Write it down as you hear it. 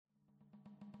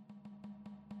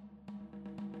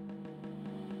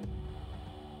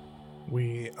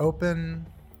We open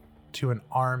to an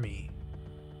army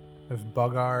of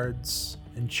buggards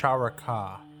and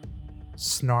charaka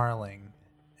snarling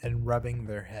and rubbing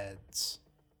their heads.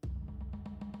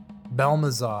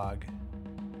 Belmazog,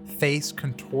 face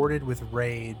contorted with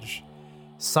rage,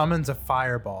 summons a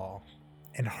fireball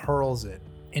and hurls it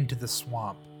into the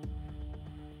swamp,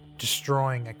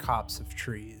 destroying a copse of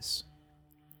trees.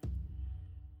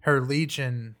 Her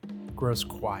legion grows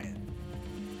quiet.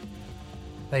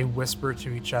 They whisper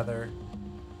to each other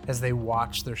as they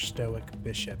watch their stoic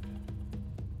bishop.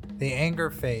 The anger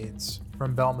fades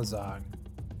from Belmazog,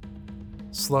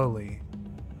 slowly,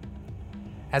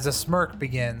 as a smirk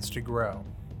begins to grow.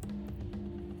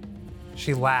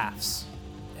 She laughs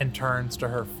and turns to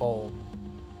her fold.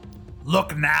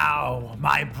 Look now,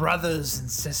 my brothers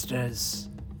and sisters,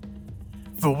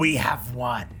 for we have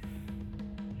won.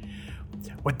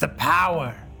 With the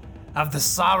power of the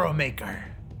Sorrow Maker,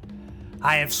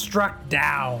 I have struck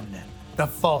down the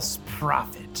false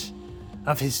prophet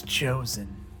of his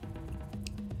chosen.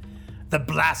 The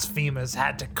blasphemers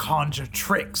had to conjure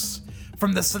tricks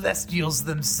from the Celestials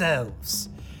themselves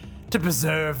to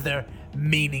preserve their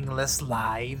meaningless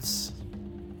lives.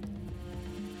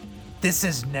 This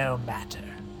is no matter,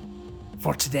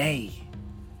 for today,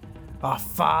 our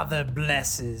Father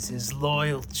blesses his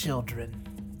loyal children.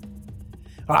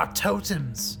 Our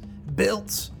totems,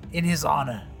 built in his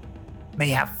honor, may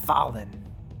have fallen,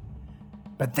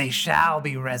 but they shall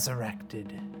be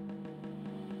resurrected.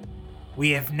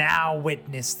 We have now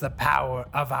witnessed the power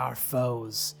of our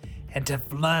foes and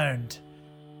have learned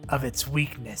of its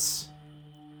weakness.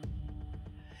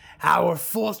 Our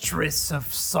fortress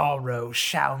of sorrow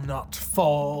shall not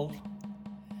fall,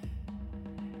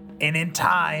 and in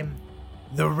time,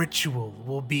 the ritual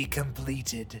will be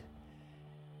completed,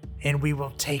 and we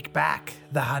will take back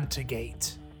the Hunter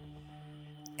Gate,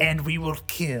 and we will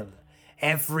kill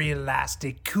every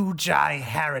elastic Kujai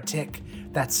heretic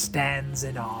that stands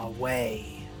in our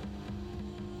way.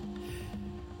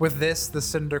 With this, the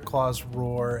Cinderclaws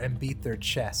roar and beat their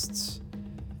chests.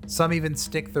 Some even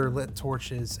stick their lit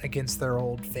torches against their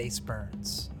old face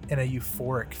burns in a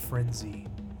euphoric frenzy.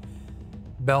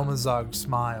 Belmazog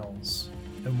smiles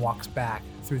and walks back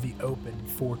through the open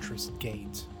fortress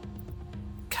gate.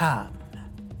 Come,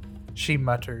 she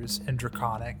mutters in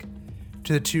Draconic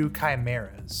to the two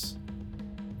chimeras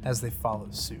as they follow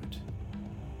suit.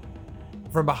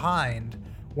 From behind,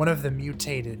 one of the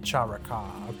mutated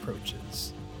Charaka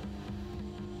approaches.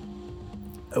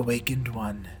 Awakened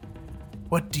One,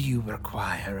 what do you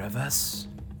require of us?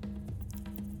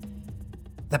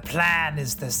 The plan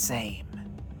is the same.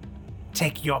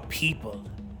 Take your people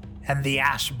and the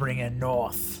Ashbringer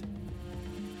north.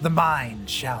 The mine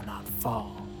shall not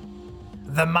fall.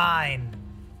 The mine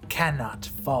cannot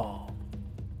fall.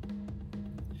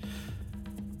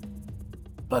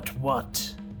 But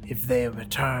what if they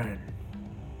return?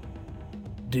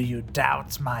 Do you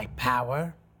doubt my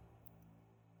power?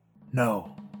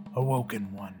 No,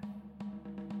 Awoken One.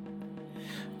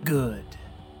 Good.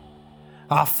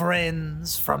 Our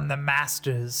friends from the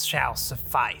Masters shall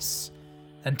suffice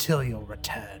until your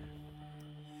return.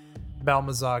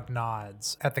 Belmazog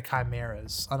nods at the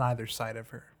chimeras on either side of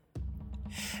her.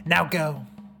 Now go.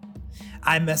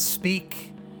 I must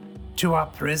speak to our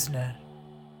prisoner.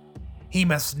 He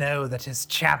must know that his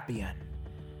champion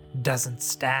doesn't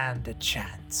stand a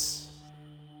chance.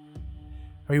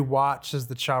 We watch as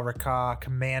the Charaka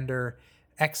commander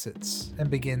exits and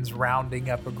begins rounding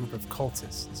up a group of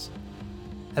cultists.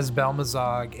 As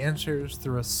Belmazog enters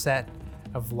through a set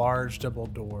of large double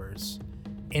doors,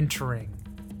 entering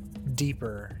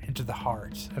deeper into the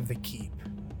heart of the keep,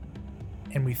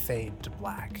 and we fade to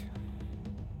black.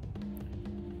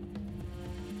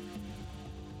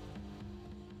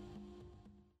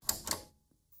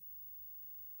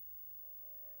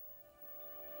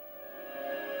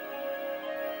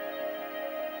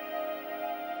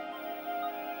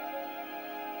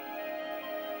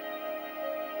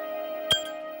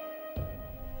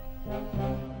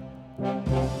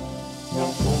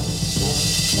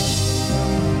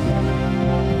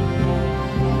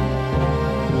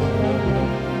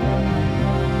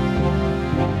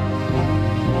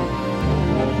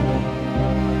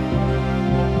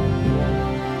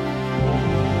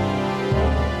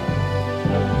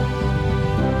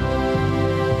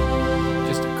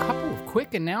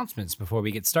 Announcements before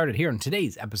we get started here on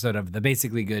today's episode of the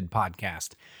Basically Good podcast.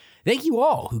 Thank you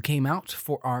all who came out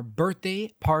for our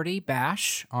birthday party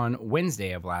bash on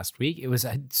Wednesday of last week. It was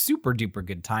a super duper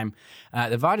good time.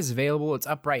 The VOD is available. It's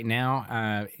up right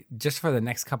now just for the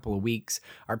next couple of weeks.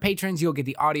 Our patrons, you'll get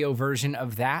the audio version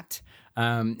of that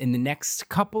in the next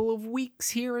couple of weeks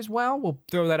here as well. We'll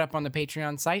throw that up on the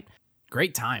Patreon site.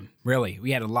 Great time, really.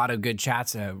 We had a lot of good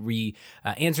chats. We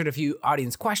answered a few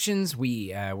audience questions.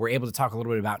 We were able to talk a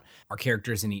little bit about our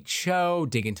characters in each show,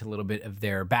 dig into a little bit of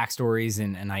their backstories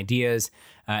and ideas.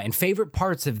 And favorite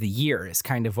parts of the year is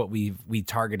kind of what we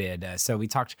targeted. So we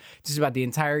talked just about the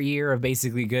entire year of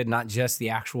Basically Good, not just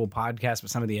the actual podcast, but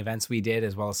some of the events we did,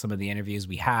 as well as some of the interviews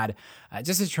we had.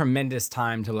 Just a tremendous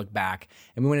time to look back.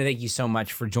 And we want to thank you so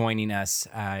much for joining us.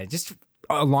 Just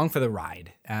along for the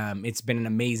ride. It's been an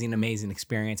amazing, amazing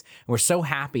experience. And we're so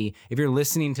happy. If you're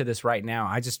listening to this right now,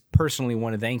 I just personally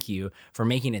want to thank you for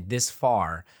making it this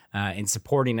far and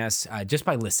supporting us just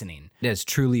by listening. It has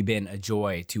truly been a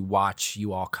joy to watch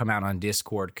you all come out on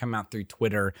Discord, come out through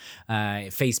Twitter,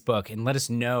 Facebook, and let us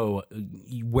know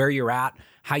where you're at,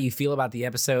 how you feel about the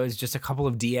episodes, just a couple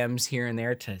of DMs here and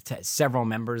there to several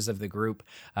members of the group,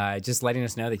 just letting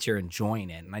us know that you're enjoying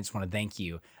it. And I just want to thank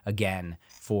you again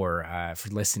for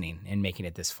listening and making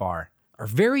it this far. Our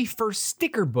very first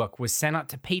sticker book was sent out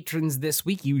to patrons this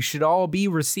week. You should all be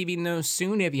receiving those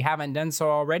soon if you haven't done so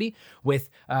already, with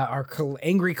our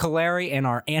Angry Kalari and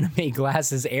our Anime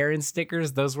Glasses Aaron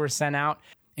stickers. Those were sent out.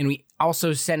 And we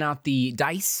also sent out the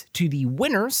dice to the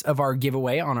winners of our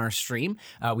giveaway on our stream.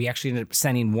 We actually ended up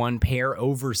sending one pair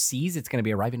overseas. It's going to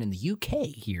be arriving in the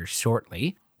UK here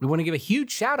shortly. We want to give a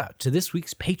huge shout out to this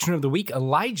week's Patron of the Week,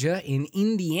 Elijah in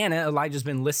Indiana. Elijah's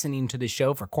been listening to the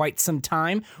show for quite some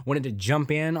time. Wanted to jump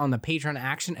in on the Patreon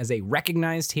action as a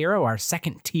recognized hero, our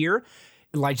second tier.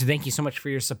 Elijah, thank you so much for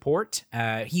your support.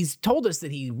 He's told us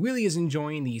that he really is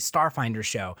enjoying the Starfinder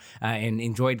show and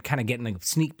enjoyed kind of getting a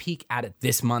sneak peek at it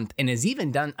this month, and has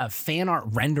even done a fan art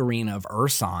rendering of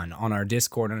Urson on our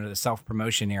Discord under the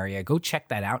self-promotion area. Go check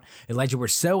that out. Elijah, we're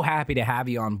so happy to have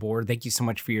you on board. Thank you so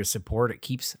much for your support. It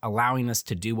keeps allowing us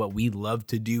to do what we love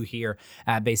to do here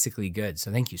at Basically Good.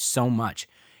 So thank you so much.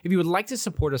 If you would like to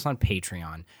support us on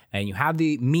Patreon and you have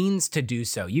the means to do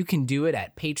so, you can do it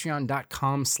at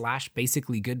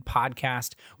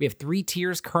patreon.com/basicallygoodpodcast. We have 3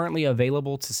 tiers currently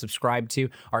available to subscribe to.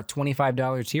 Our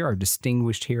 $25 tier, our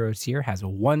Distinguished Hero tier, has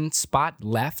 1 spot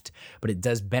left, but it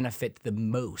does benefit the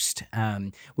most.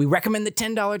 We recommend the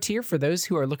 $10 tier for those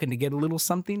who are looking to get a little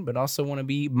something, but also want to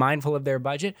be mindful of their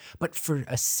budget. But for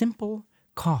a simple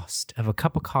cost of a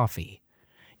cup of coffee,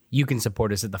 you can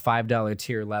support us at the $5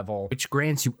 tier level, which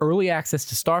grants you early access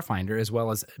to Starfinder, as well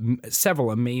as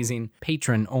several amazing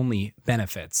patron-only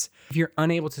benefits. If you're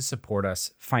unable to support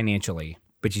us financially,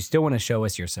 but you still want to show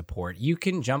us your support, you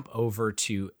can jump over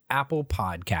to Apple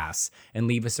Podcasts and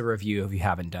leave us a review if you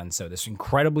haven't done so. This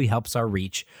incredibly helps our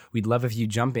reach. We'd love if you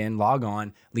jump in, log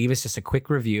on, leave us just a quick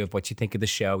review of what you think of the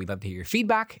show. We'd love to hear your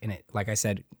feedback, and it, like I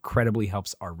said, incredibly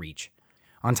helps our reach.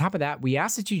 On top of that, we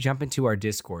ask that you jump into our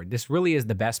Discord. This really is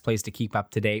the best place to keep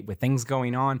up to date with things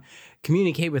going on.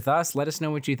 Communicate with us. Let us know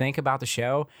what you think about the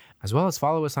show, as well as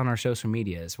follow us on our social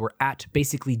medias. We're at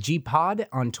BasicallyGPod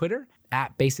on Twitter,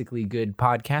 at Basically Good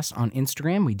Podcast on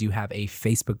Instagram. We do have a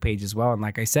Facebook page as well. And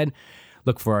like I said,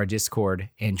 look for our Discord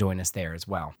and join us there as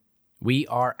well. We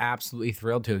are absolutely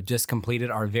thrilled to have just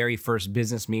completed our very first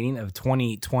business meeting of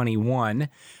 2021.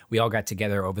 We all got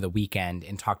together over the weekend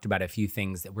and talked about a few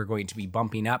things that we're going to be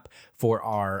bumping up for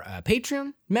our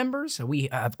Patreon members. We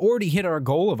have already hit our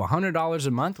goal of $100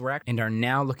 a month and are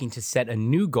now looking to set a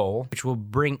new goal, which will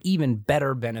bring even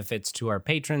better benefits to our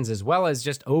patrons, as well as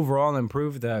just overall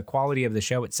improve the quality of the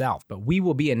show itself. But we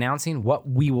will be announcing what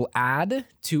we will add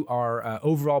to our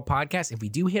overall podcast if we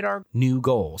do hit our new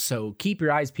goal. So keep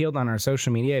your eyes peeled on our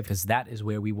social media, because that is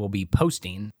where we will be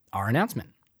posting our announcement.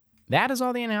 That is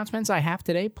all the announcements I have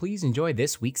today. Please enjoy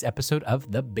this week's episode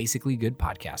of the Basically Good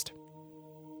Podcast.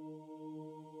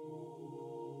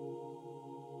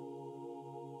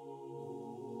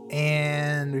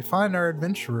 And we find our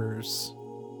adventurers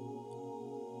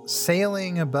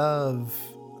sailing above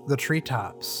the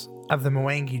treetops of the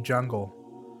Mwangi jungle,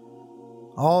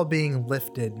 all being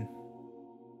lifted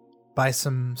by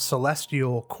some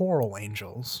celestial coral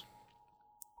angels.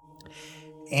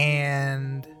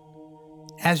 And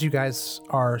as you guys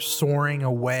are soaring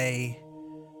away,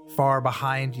 far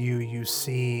behind you, you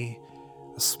see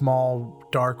a small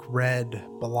dark red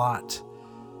blot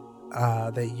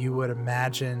that you would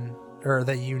imagine, or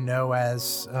that you know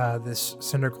as this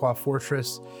Cinderclaw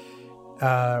fortress.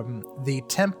 The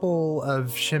temple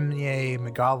of Shimye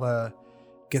Megala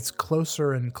gets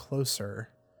closer and closer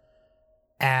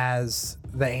as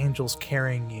the angels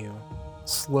carrying you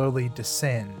slowly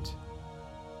descend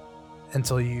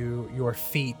until your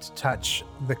feet touch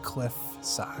the cliff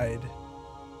side,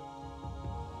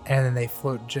 and then they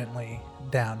float gently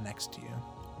down next to you.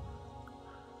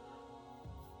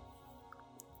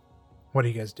 What do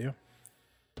you guys do?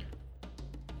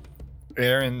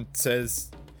 Aaron says,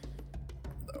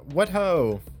 "What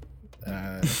ho,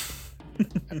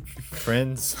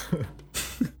 friends?"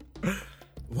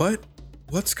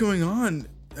 What's going on?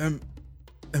 Am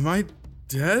I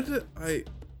dead?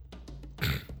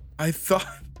 I thought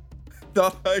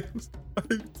I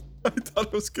thought I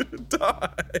was gonna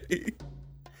die.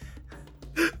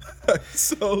 I'm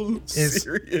so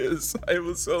serious. I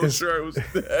was so sure I was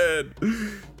dead.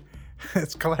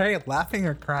 Is Clary laughing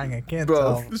or crying? I can't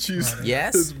Both. tell. She's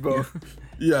Yes? it's both.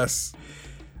 Yes.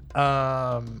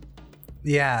 Yeah.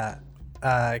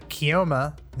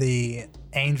 Kioma, the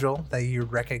angel that you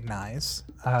recognize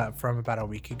from about a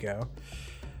week ago,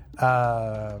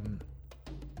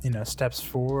 steps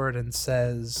forward and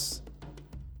says,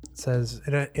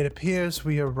 it appears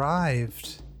we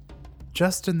arrived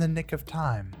just in the nick of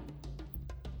time.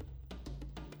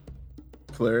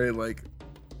 Clary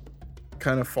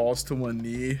kind of falls to one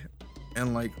knee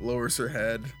and lowers her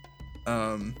head.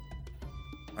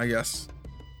 I guess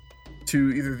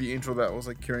to either the angel that was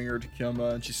carrying her to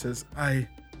Kioma, and she says, I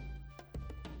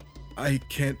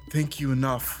can't thank you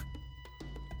enough.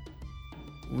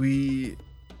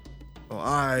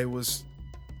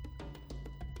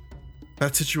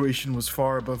 That situation was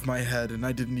far above my head, and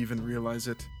I didn't even realize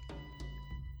it.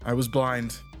 I was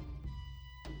blind.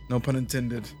 No pun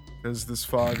intended, because this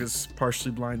fog is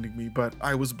partially blinding me, but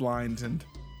I was blind, and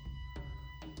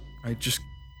I just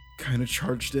kind of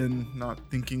charged in, not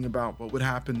thinking about what would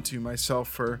happen to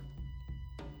myself or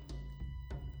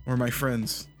my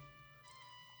friends.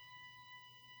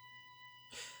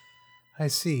 I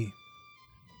see.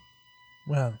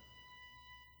 Well,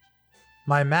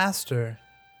 my master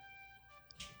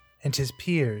and his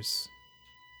peers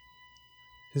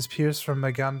from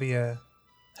Magambia,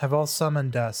 have all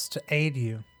summoned us to aid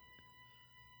you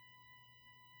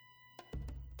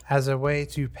as a way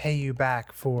to pay you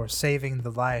back for saving the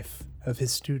life of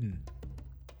his student.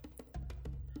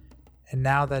 And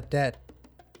now that debt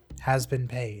has been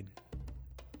paid.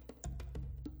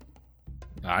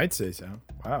 I'd say so.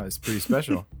 Wow, it's pretty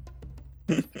special.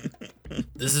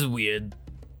 This is weird.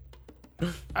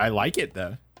 I like it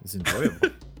though. It's enjoyable.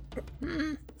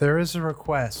 There is a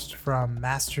request from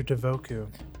Master Devoku,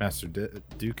 Master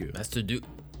Dooku. Master Duke.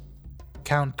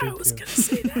 Count I was Dooku, gonna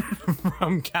say that.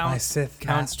 From my Sith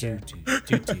master.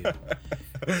 Tutu.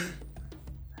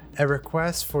 A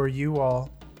request for you all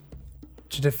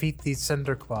to defeat these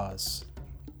Cinderclaws,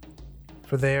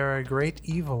 for they are a great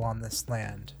evil on this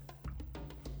land,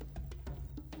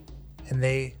 and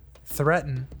they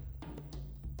threaten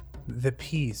the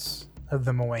peace of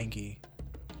the Mwangi.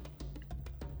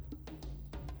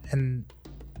 And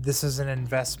this is an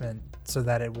investment so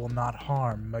that it will not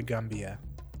harm Magambia,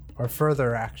 or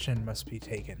further action must be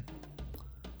taken.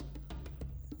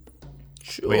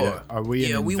 Sure. Wait, are we?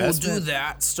 Yeah, an we will do investment?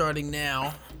 that starting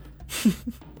now.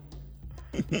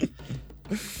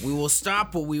 We will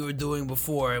stop what we were doing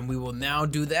before, and we will now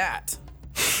do that.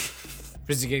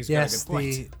 Frizzy Gig's Yes, got a good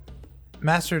point. the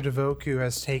Master Devoku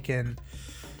has taken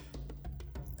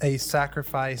a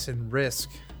sacrifice and risk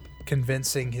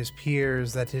convincing his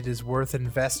peers that it is worth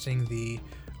investing the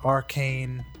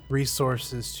arcane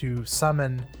resources to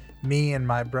summon me and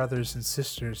my brothers and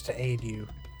sisters to aid you.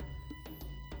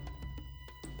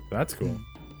 That's cool.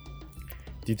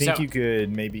 Do you think So- you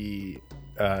could maybe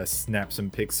snap some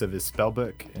pics of his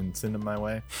spellbook and send them my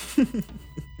way?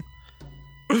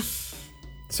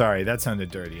 Sorry, that sounded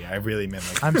dirty. I really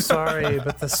meant I'm sorry,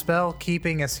 but the spell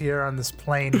keeping us here on this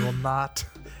plane will not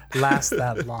last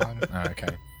that long. Oh,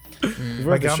 okay. It's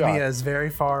worth a shot. Magambia is very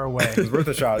far away. It's worth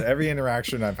a shot. Every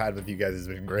interaction I've had with you guys has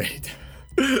been great.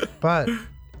 But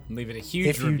Leave it a huge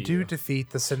if you review. do defeat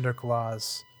the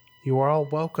Cinderclaws, you are all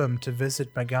welcome to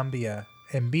visit Magambia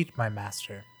and meet my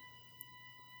master.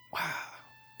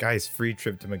 Guys, free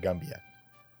trip to Magambia.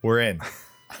 We're in.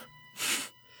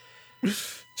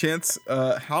 Chance,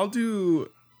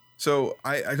 so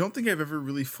I don't think I've ever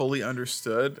really fully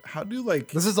understood how do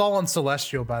This is all on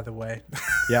Celestial, by the way.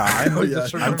 Yeah, I'm, Oh, yeah.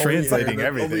 I'm translating Only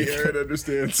everything. Aaron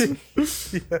understands.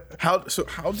 How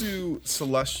do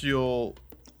celestial,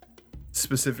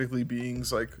 specifically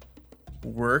beings,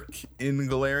 work in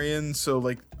Galarian? So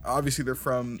obviously they're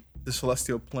from the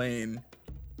celestial plane,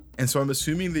 and so I'm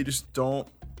assuming they just don't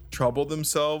trouble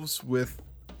themselves with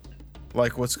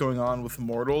what's going on with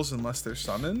mortals unless they're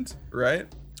summoned, right?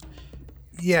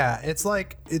 Yeah, it's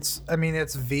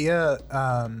via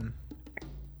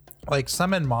like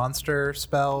summon monster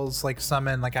spells, like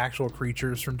summon like actual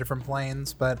creatures from different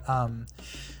planes, but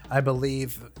I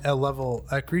believe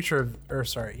a creature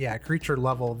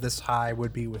level this high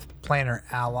would be with planar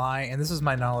ally, and this is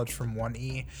my knowledge from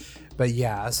 1E. But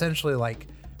yeah, essentially like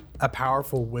a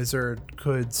powerful wizard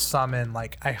could summon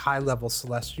like a high level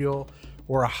celestial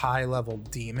or a high level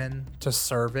demon to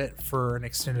serve it for an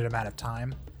extended amount of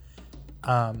time.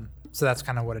 So that's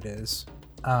kind of what it is.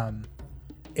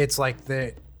 It's like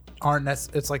they aren't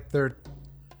it's like they're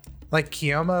like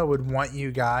Kioma would want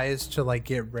you guys to like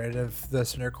get rid of the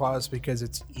Cinderclaws because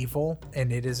it's evil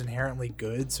and it is inherently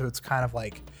good. So it's kind of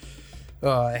like,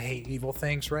 I hate evil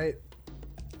things, right?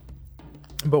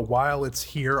 But while it's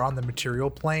here on the material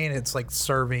plane, it's like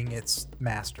serving its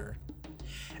master.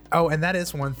 Oh, and that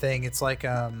is one thing. It's like,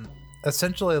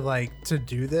 essentially like to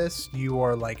do this, you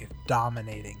are like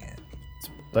dominating it.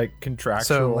 Like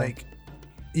contractual. So like,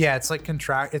 yeah, it's like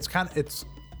it's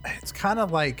kind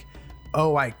of like,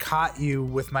 oh, I caught you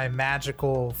with my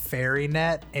magical fairy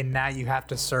net, and now you have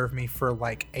to serve me for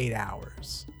like 8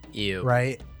 hours. Ew.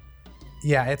 Right?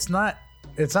 Yeah, it's not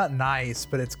nice,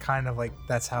 but it's kind of like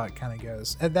that's how it kind of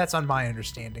goes. And that's on my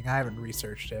understanding. I haven't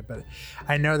researched it, but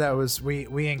I know that was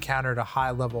we encountered a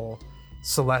high level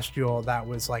celestial that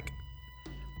was like,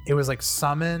 it was like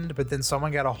summoned, but then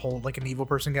someone got a hold, like an evil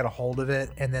person got a hold of it,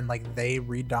 and then like they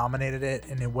redominated it,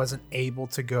 and it wasn't able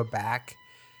to go back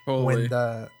when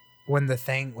the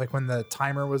thing, like when the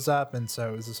timer was up, and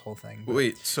so it was this whole thing. But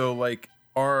wait, so like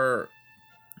are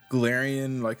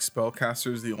Galarian like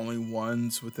spellcasters the only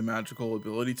ones with the magical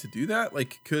ability to do that?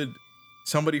 Like, could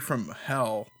somebody from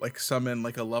hell like summon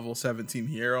like a level 17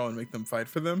 hero and make them fight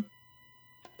for them?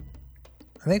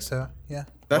 I think so, yeah.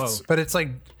 But it's like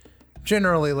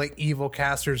generally like evil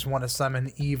casters want to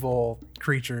summon evil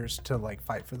creatures to like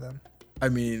fight for them. I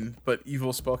mean, but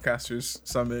evil spellcasters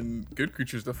summon good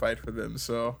creatures to fight for them,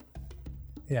 so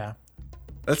yeah.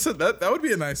 That would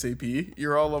be a nice AP.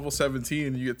 You're all level 17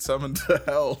 and you get summoned to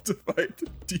hell to fight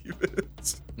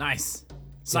demons. Nice.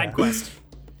 Side quest.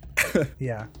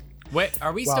 Yeah. Wait,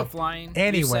 are we still flying?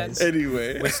 Anyways.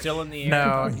 Anyway. We're still in the air?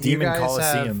 No, you Demon guys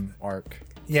Coliseum arc.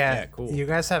 Yeah, cool. You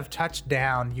guys have touched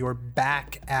down. You're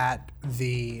back at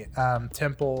the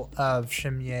Temple of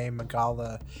Shimye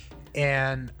Magala.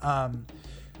 And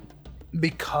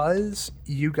because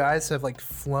you guys have like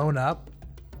flown up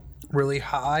really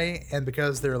high, and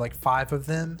because there are like 5 of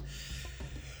them,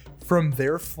 from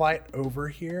their flight over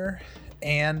here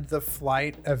and the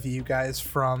flight of you guys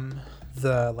from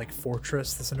the like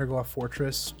fortress, the Cinderclaw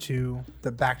fortress, to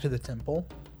the back to the temple,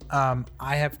 I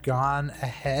have gone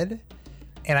ahead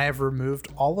and I have removed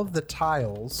all of the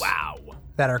tiles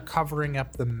that are covering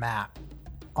up the map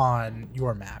on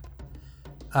your map.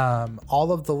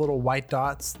 All of the little white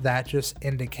dots, that just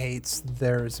indicates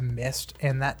there's mist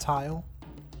in that tile.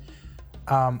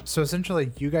 So essentially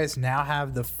you guys now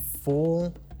have the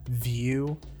full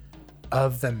view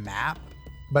of the map,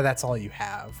 but that's all you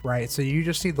have, right? So you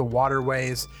just see the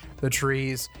waterways, the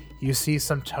trees, you see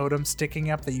some totems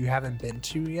sticking up that you haven't been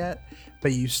to yet,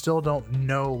 but you still don't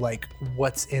know like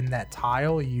what's in that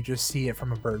tile. You just see it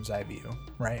from a bird's eye view,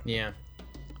 right? Yeah.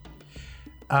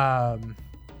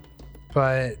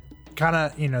 But kind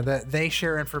of, you know, that they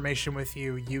share information with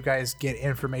you, you guys get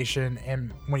information,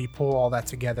 and when you pull all that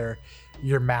together,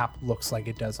 your map looks like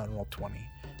it does on Roll20.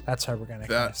 That's how we're going to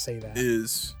kind of say that.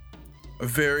 Is a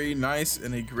very nice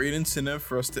and a great incentive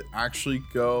for us to actually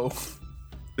go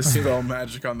dispel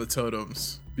magic on the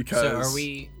totems. Because So are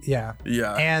we? Yeah.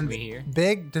 Yeah. And We here?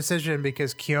 big decision,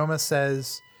 because Kioma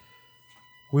says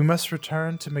we must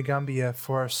return to Megumbia,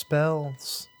 for our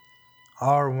spells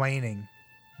are waning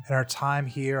and our time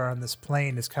here on this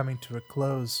plane is coming to a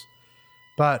close.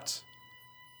 But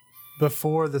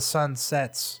before the sun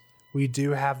sets, we do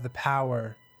have the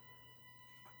power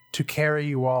to carry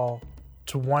you all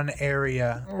to one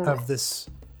area of this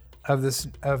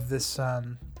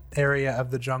area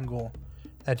of the jungle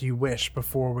that you wish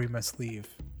before we must leave.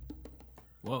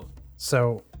 Whoa.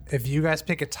 So if you guys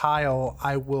pick a tile,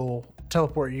 I will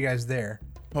teleport you guys there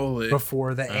Holy.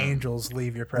 before the angels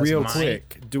leave your presence. Real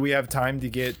quick, do we have time to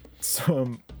get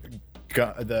some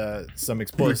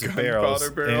explosive barrels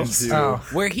gunpowder barrels? into Oh,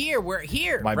 We're here. We're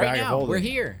here. My right bag of now. holding. We're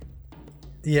here.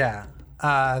 yeah.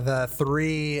 The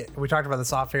 3, we talked about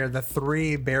this off air, the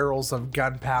 3 barrels of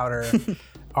gunpowder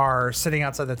are sitting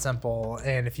outside the temple.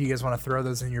 And if you guys want to throw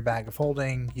those in your bag of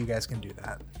holding, you guys can do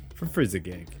that. for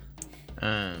Frizzagig?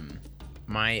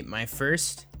 My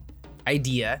first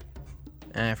idea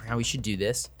for how we should do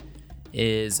this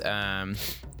is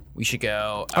we should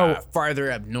go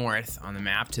farther up north on the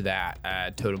map to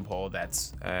that totem pole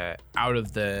that's out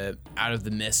of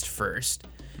the mist first.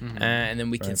 and then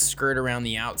we can skirt around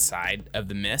the outside of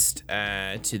the mist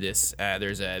to this.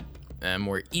 There's a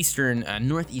more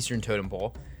northeastern totem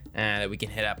pole that we can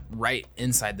hit up right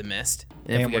inside the mist.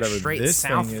 And if we go straight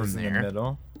south from there, in the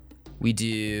middle. we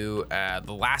do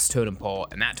the last totem pole,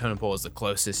 and that totem pole is the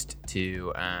closest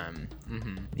to our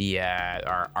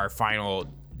final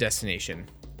destination,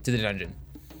 to the dungeon.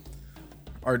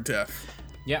 Our death.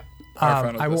 Yep. Our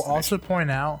final I will destination. also point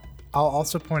out. I'll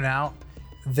also point out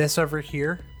this over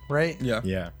here, right? Yeah.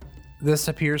 Yeah. This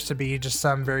appears to be just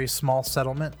some very small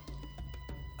settlement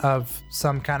of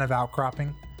some kind of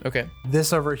outcropping. Okay.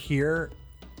 This over here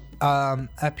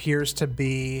appears to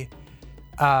be,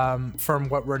 from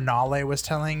what Renale was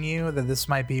telling you, that this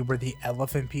might be where the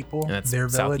elephant people, And that's their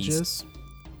village southeast. is.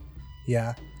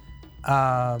 Yeah.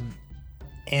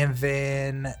 And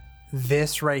then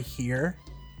this right here,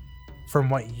 from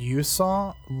what you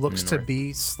saw, looks to North.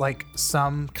 be like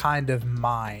some kind of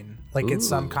mine. Like it's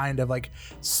some Ooh. kind of like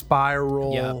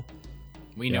spiral. Yeah.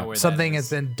 We know Yeah. where Something that has is.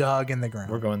 been dug in the ground.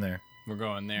 We're going there. We're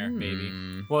going there,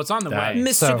 baby. Well, it's on the That- way.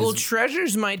 Mystical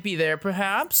treasures might be there,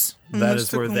 perhaps. That is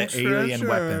where the Mystical alien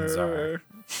weapons are.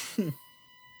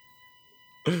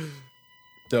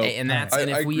 Dope. And that's I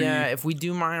and agree. if we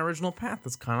do my original path,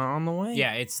 that's kind of on the way.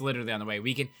 Yeah, it's literally on the way.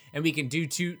 We can do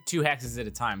two hexes at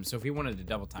a time. So if we wanted to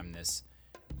double time this,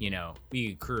 we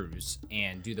could cruise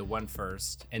and do the one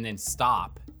first, and then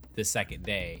stop the second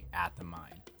day at the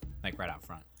mine, like right out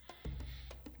front.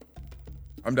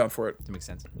 I'm down for it. That makes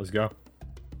sense. Let's go.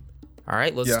 All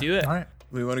right, let's Yeah. do it. All right.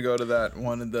 We want to go to that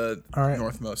one in the All right.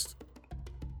 northmost.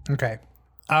 Okay.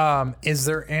 Is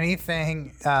there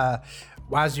anything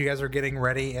as you guys are getting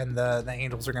ready and the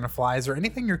angels are gonna fly? Is there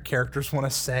anything your characters want to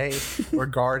say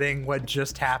regarding what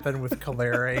just happened with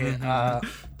Kaleri?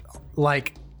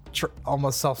 Like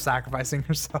almost self-sacrificing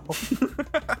herself.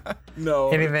 No.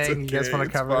 Anything it's you guys okay, wanna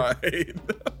it's cover?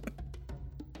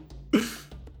 fine.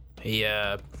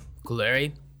 Hey,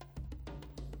 Kaleri,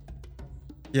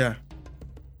 Yeah.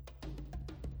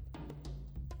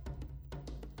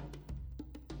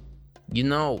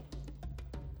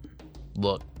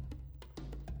 look,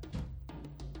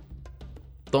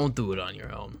 don't do it on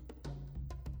your own.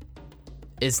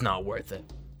 It's not worth it.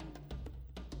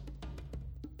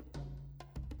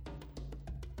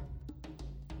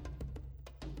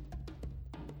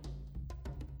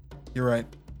 You're right.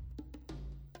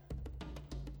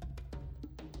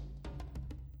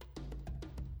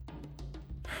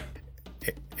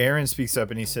 Aaron speaks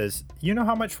up and he says, "You know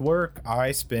how much work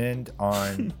I spend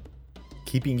on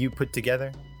keeping you put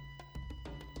together?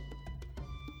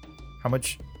 How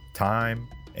much time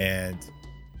and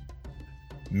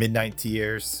midnight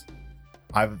tears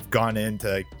I've gone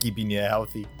into keeping you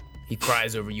healthy?" He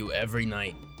cries over you every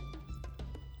night.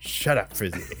 Shut up,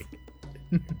 Frizzy.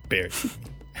 Embarrassing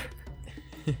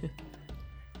me.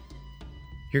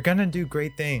 You're gonna do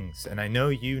great things, and I know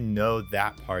you know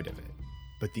that part of it.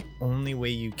 But the only way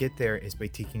you get there is by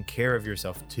taking care of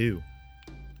yourself too.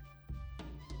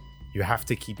 You have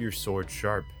to keep your sword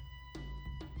sharp.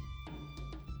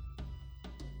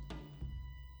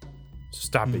 So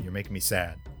stop it, you're making me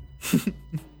sad.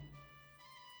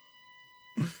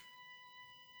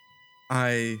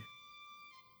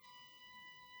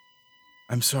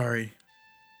 I'm sorry.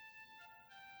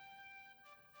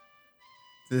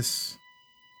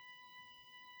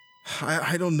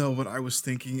 I don't know what I was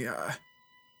thinking.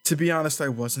 To be honest, I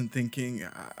wasn't thinking.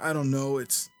 I don't know.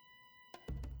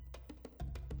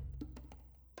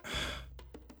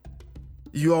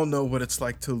 You all know what it's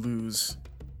like to lose.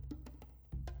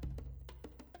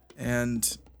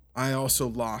 And I also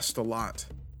lost a lot.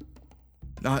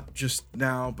 Not just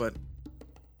now, but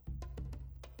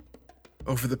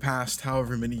over the past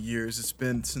however many years it's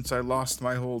been since I lost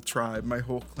my whole tribe, my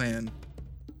whole clan.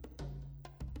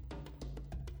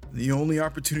 The only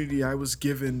opportunity I was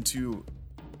given to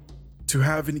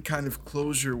have any kind of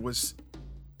closure was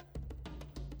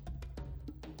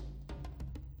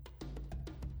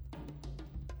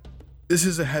this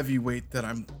is a heavy weight that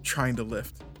I'm trying to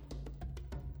lift.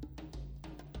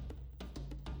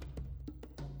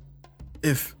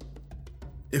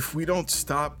 If we don't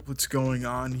stop what's going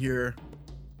on here,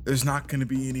 there's not going to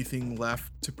be anything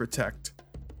left to protect.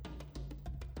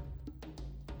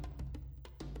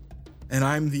 And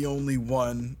I'm the only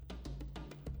one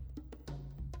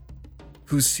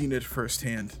who's seen it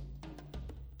firsthand.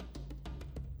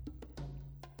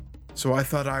 So I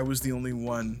thought I was the only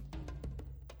one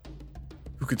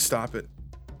who could stop it.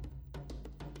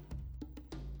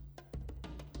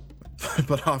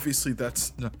 But obviously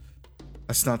that's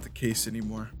not the case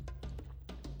anymore.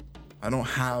 I don't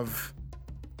have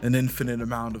an infinite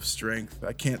amount of strength.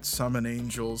 I can't summon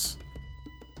angels.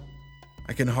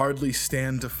 I can hardly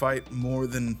stand to fight more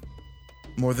than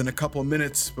a couple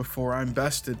minutes before I'm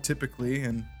bested typically,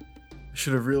 and I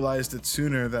should have realized it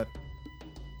sooner that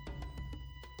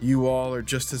you all are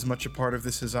just as much a part of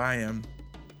this as I am.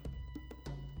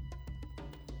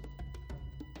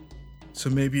 So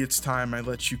maybe it's time I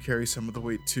let you carry some of the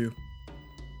weight too.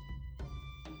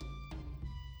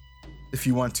 If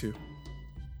you want to.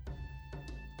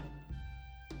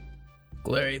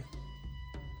 Glary,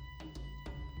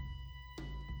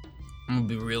 I'm gonna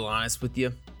be real honest with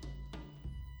you.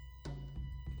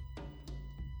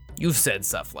 You've said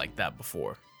stuff like that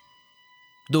before.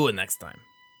 Do it next time.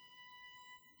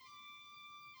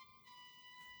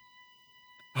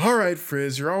 All right,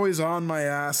 Frizz, you're always on my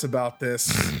ass about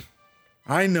this.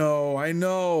 I know.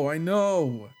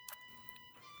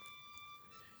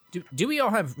 Do we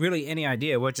all have really any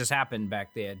idea what just happened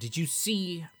back there? Did you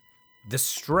see the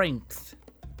strength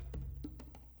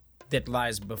that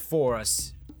lies before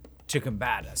us to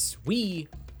combat us? We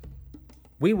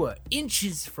were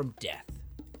inches from death.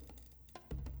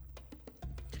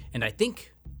 And I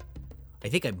think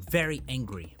I'm very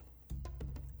angry.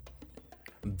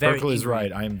 Urkel is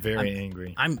right. I'm very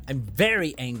angry. I'm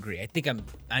very angry. I think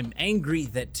I'm angry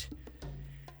that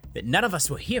none of us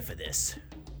were here for this.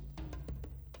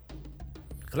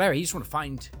 Clary, you just want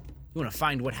to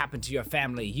find what happened to your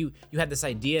family. You had this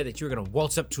idea that you were gonna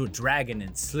waltz up to a dragon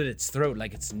and slit its throat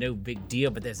like it's no big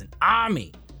deal, but there's an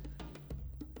army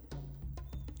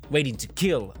waiting to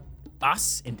kill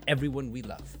us and everyone we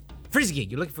love. Frizzy,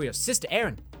 you're looking for your sister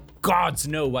Erin. Gods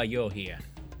know why you're here.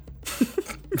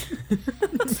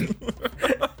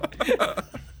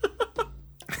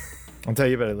 I'll tell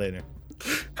you about it later.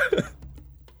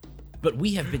 But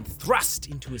we have been thrust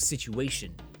into a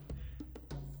situation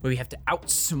where we have to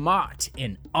outsmart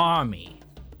an army.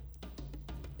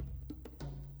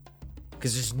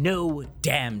 Because there's no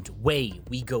damned way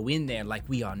we go in there like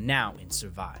we are now and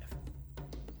survive.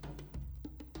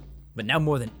 But now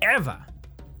more than ever,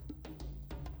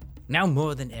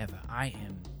 I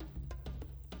am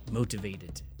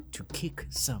motivated to kick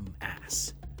some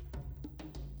ass.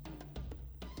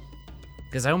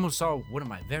 Because I almost saw one of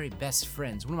my very best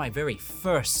friends, one of my very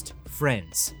first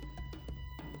friends,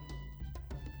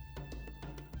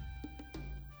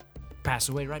 pass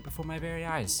away right before my very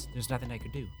eyes. There's nothing I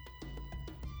could do.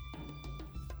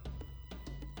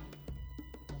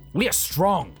 We are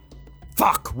strong.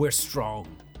 Fuck, we're strong.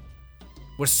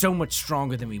 We're so much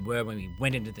stronger than we were when we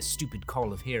went into the stupid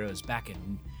Call of Heroes back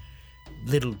in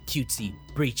little cutesy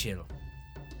Breach Hill.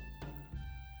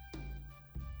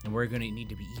 And we're gonna need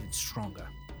to be even stronger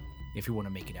if we want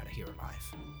to make it out of here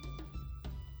alive.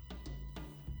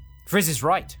 Frizz is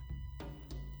right.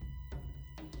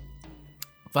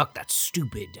 Fuck that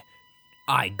stupid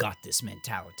I got this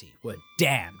mentality. We're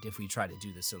damned if we try to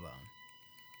do this alone.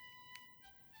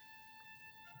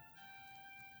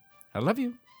 I love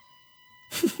you.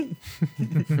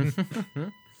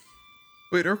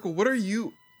 Wait, Urkel,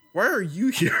 why are you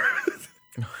here?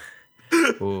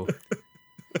 Ooh.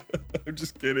 I'm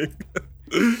just kidding.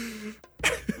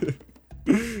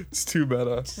 It's too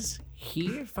meta. Just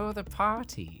here for the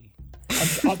party.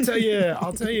 I'll tell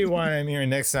you why I'm here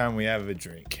next time we have a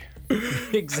drink.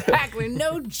 Exactly.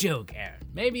 No joke, Aaron.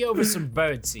 Maybe over some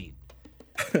birdseed.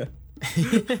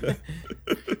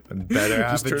 Better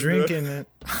have a drink in it.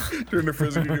 Turn to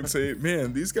Frizzy and say,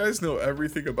 man, these guys know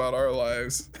everything about our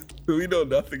lives. We know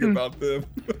nothing about them.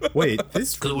 Wait,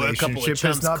 this We're a couple of relationship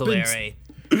has chumps, not been. Clary.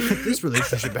 This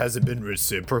relationship hasn't been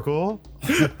reciprocal.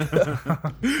 I'm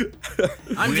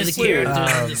We're just the here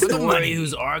characters. to somebody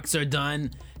whose arcs are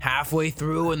done halfway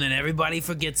through, and then everybody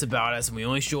forgets about us, and we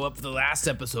only show up for the last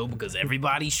episode because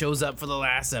everybody shows up for the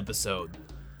last episode.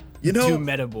 You know, Two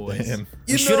meta boys. Damn.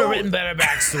 We should have written better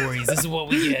backstories. This is what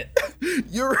we get.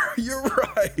 You're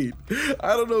right.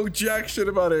 I don't know jack shit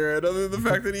about Aaron other than the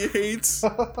fact that he hates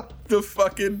the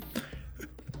fucking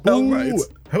Hell Knights.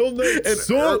 Hell Knights And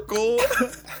suck.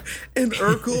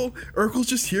 Urkel's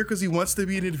just here because he wants to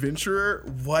be an adventurer.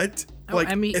 What? Oh,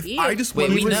 I mean, if yeah. I just Wait,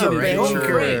 wanted we to be know, an right?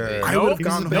 adventurer, I would have He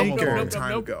was gone a home a banker. long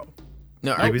time ago.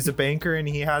 No, He was a banker and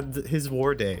he had his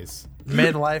war days.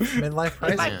 Midlife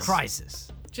crisis. Like crisis.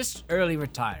 Just early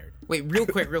retired. wait, real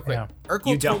quick. Yeah. Urkel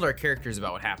You told don't. our characters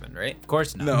about what happened, right? Of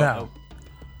course not. No.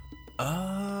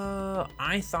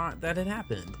 I thought that had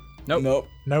happened. Nope.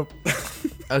 Nope.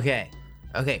 Okay,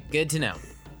 good to know.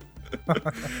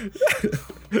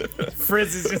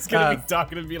 Frizz is just gonna be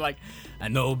talking to me like, I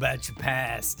know about your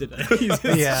past. And he's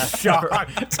just Yeah. shocked.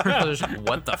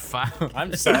 What the fuck?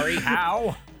 I'm sorry,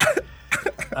 how?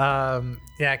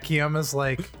 Yeah, Kiyoma's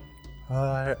like,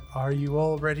 Are you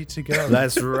all ready to go?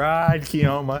 Let's ride,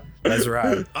 Kioma. Let's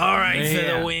ride. All right, for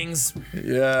Yeah. the wings.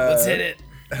 Yeah. Let's hit it.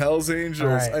 Hell's Angels.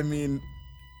 Alright. I mean,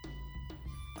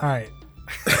 All right.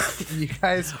 You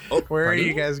guys, where are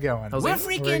you guys going? We're Where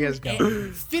are you guys freaking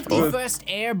going? 51st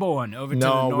Airborne over to the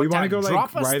No, north. we want to tower. go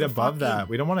Drop like us right the above fucking- that.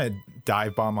 We don't want to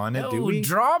dive bomb on it, do No, we?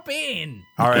 drop in.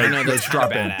 All right, No, let's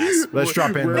drop in. badass. Let's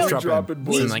drop in. Where Let's are drop we dropping, in.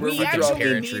 boys? Seem like Where we we actually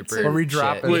dropping? paratrooper. Where we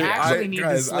dropping? shit. We Wait, actually need to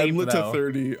guys, sleep, I'm lit though. to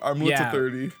 30. I'm lit to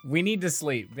 30. We need to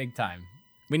sleep big time.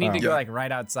 We need to go Yeah. like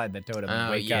right outside the totem and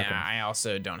Oh, wake yeah, up. And, I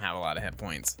also don't have a lot of hit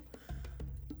points.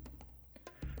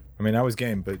 I mean, I was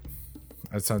game, but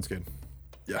that sounds good.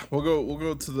 Yeah, we'll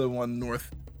go to the one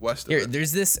northwest of Here, it.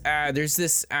 there's this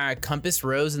compass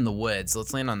rose in the woods.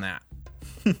 Let's land on that.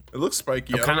 It looks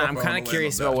spiky. I'm kind of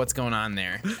curious about what's going on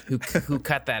there. Who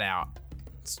cut that out?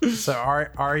 So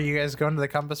are you guys going to the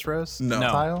compass rose? No. No.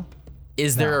 Tile?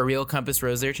 Is there a real compass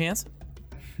rose there, Chance?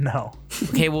 No.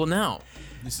 Okay, well, no.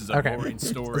 This is a boring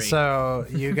story. So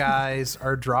you guys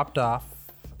are dropped off,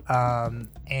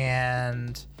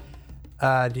 and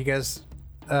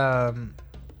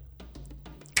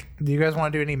do you guys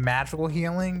want to do any magical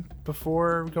healing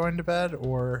before going to bed,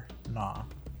 or nah?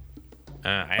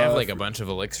 I have like a bunch of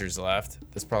elixirs left.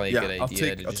 That's probably a Yeah, good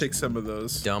idea. I'll take some of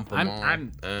those. dump them all.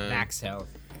 I'm max health.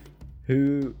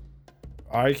 Who?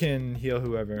 I can heal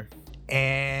whoever.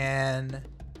 And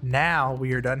now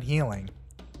we are done healing.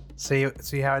 See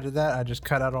how I did that? I just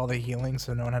cut out all the healing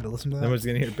so no one had to listen to that. No one's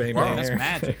gonna hear bang Wow. bang. That's Aaron.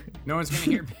 magic. No one's gonna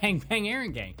hear bang bang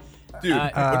Aaron gang. Dude,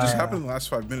 what just yeah. happened in the last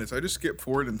 5 minutes? I just skipped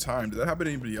forward in time. Did that happen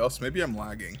to anybody else? Maybe I'm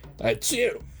lagging. That's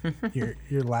you.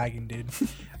 You're lagging, dude.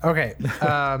 Okay,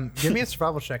 give me a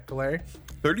survival check, Larry.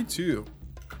 32.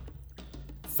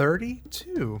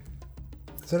 32.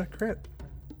 Is that a crit?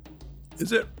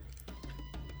 Is it?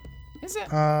 Is it?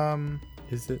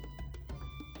 Is it?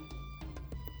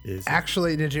 Is it?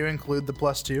 Actually, did you include the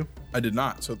 +2? I did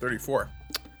not. So 34.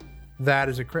 That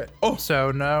is a crit. Oh. So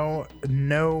no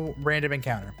random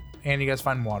encounter. And you guys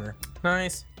find water.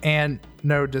 Nice. And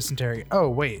no dysentery. Oh,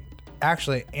 wait.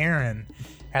 Actually, Aaron,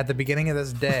 at the beginning of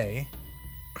this day,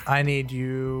 I need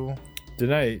you.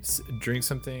 Did I drink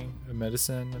something, a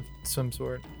medicine of some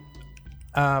sort?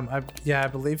 I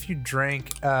believe you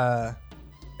drank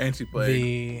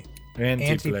Anti-plague. the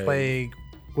anti-plague,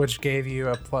 which gave you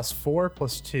a +4,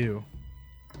 +2.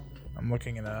 I'm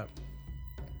looking it up.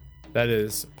 That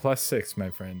is +6, my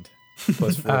friend.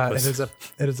 +4.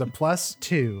 It is a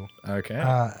 +2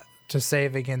 Okay. to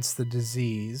save against the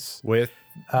disease. With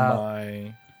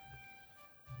my,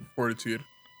 Fortitude.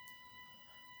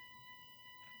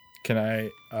 can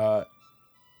I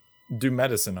do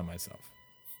medicine on myself?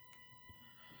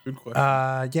 Good question.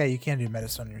 Yeah, you can do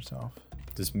medicine on yourself.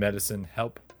 Does medicine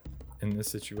help in this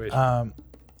situation?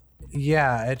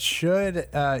 Yeah, it should.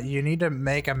 You need to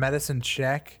make a medicine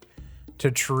check to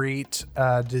treat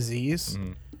disease,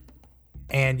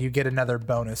 and you get another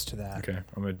bonus to that. Okay,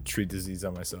 I'm gonna treat disease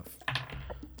on myself.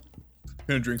 I'm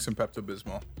gonna drink some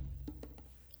Pepto-Bismol.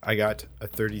 I got a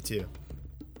 32.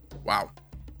 Wow.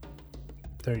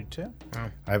 32.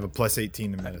 I have a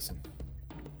 +18 in medicine.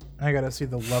 I gotta see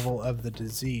the level of the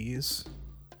disease.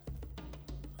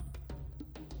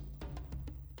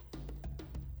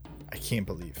 I can't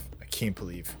believe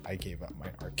I gave up my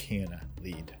Arcana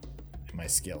lead and my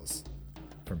skills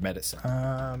for medicine.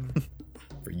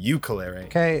 For you, Calere.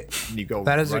 Okay, You go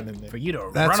that is a- running there. For you to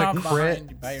that's run a off crit.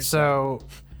 behind by yourself. So,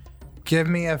 give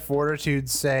me a fortitude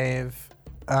save.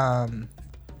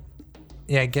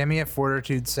 Yeah, give me a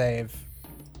fortitude save,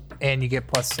 and you get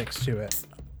 +6 to it.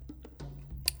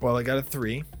 Well, I got a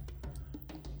 3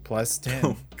 +10.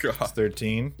 Oh, God. It's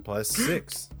 13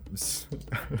 +6. This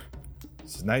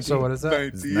is 19. So what is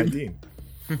that? This is 19.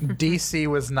 DC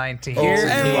was 19. Oh, So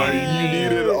my, you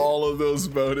needed all of those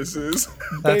bonuses.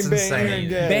 that's Bang, bang, insane.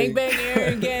 Bang bang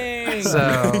Aaron gang.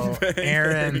 So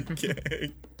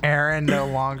Aaron no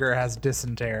longer has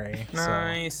dysentery. So.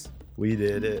 Nice. We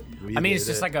did it. I mean, it's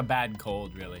just like a bad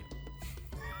cold, really.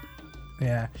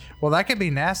 Yeah. Well, that could be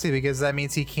nasty because that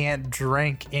means he can't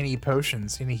drink any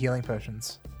potions, any healing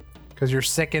potions. Because you're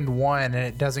sickened one and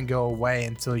it doesn't go away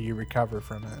until you recover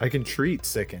from it. I can treat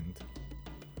sickened.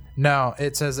 No,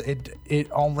 it says it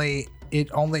only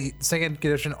second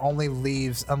condition only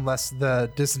leaves unless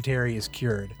the dysentery is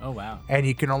cured. Oh wow. And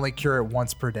you can only cure it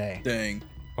once per day. Dang.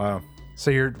 Wow. So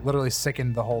you're literally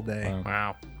sickened the whole day. Wow.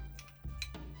 Wow.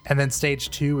 And then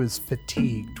stage 2 is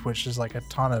fatigued, which is like a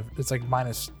ton of, it's like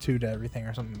 -2 to everything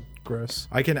or something gross.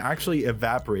 I can actually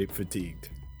evaporate fatigued.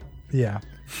 Yeah.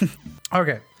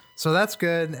 Okay. So that's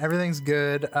good. Everything's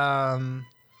good.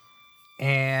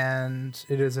 And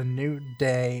it is a new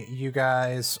day. You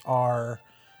guys are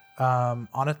on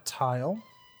a tile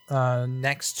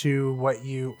next to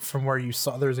where you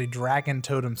saw. There's a dragon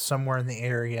totem somewhere in the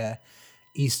area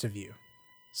east of you.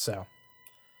 So, what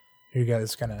are you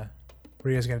guys gonna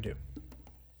do?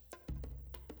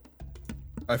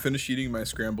 I finished eating my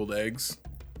scrambled eggs,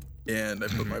 and I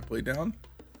put my plate down. And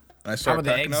I How start about the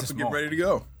packing eggs up this and getting small? ready to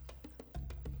go.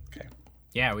 Okay.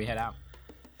 Yeah, we head out.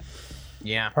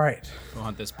 Yeah. All right. We'll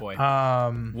hunt this boy.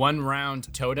 1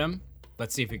 round totem.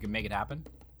 Let's see if we can make it happen.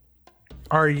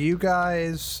 Are you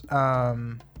guys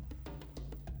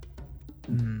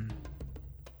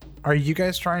Are you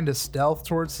guys trying to stealth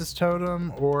towards this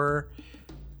totem, or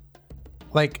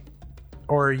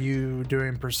are you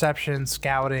doing perception,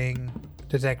 scouting,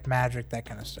 detect magic, that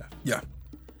kind of stuff? Yeah.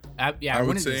 Yeah, I I would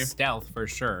wanted to say- stealth for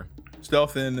sure.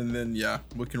 Stealth in, and then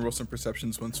we can roll some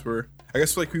perceptions once we're. I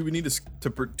guess we would need to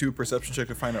do a perception check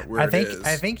to find out where it is.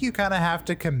 I think you kind of have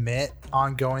to commit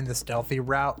on going the stealthy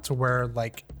route to where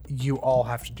you all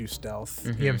have to do stealth.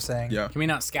 You know what I'm saying? Yeah. Can we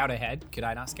not scout ahead? Could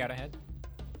I not scout ahead?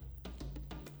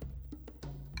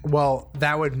 Well,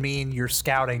 that would mean you're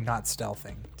scouting, not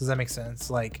stealthing. Does that make sense?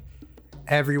 Like,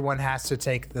 everyone has to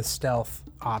take the stealth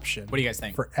option. What do you guys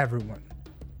think? For everyone.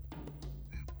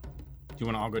 Do you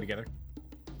want to all go together?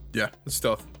 Yeah. It's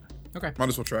stealth. Okay. Might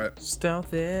as well try it.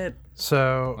 Stealth it.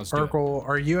 So, Let's do it. Urkel,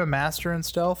 are you a master in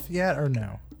stealth yet, or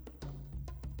no?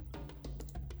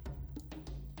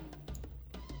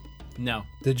 No.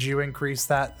 Did you increase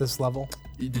this level?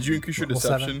 Did you increase your Level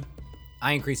 7? deception?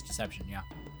 I increased deception, yeah.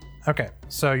 Okay,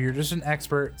 so you're just an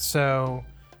expert. So,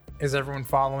 is everyone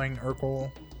following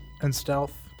Urkel in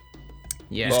stealth?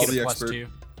 Yeah. Well, Get a the plus expert. 2.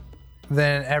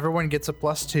 Then everyone gets a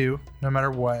 +2, no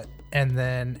matter what. And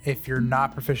then if you're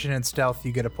not proficient in stealth,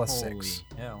 you get a +6.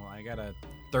 Holy hell, I got a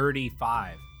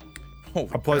 35. Holy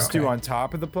A plus cow. 2 on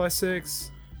top of the plus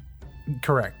 6.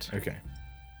 Correct. Okay.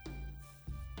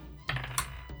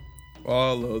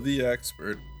 Follow the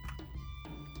expert.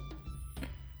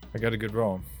 I got a good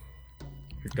roll.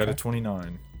 I got a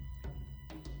 29.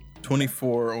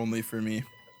 24 only for me.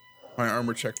 My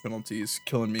armor check penalty is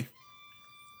killing me.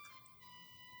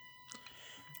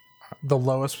 The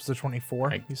lowest was a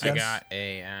 24. I you said? got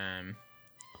a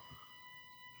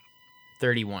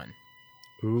 31.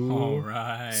 Ooh. All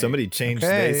right. Somebody changed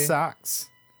Okay. their socks.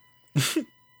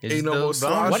 Ain't no more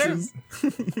What are, sloshes.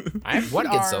 I have What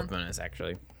what good are- stealth bonus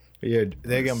actually. Yeah,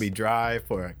 they're gonna be dry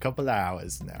for a couple of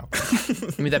hours now.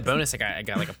 I mean that bonus I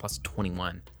got like a plus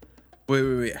 21.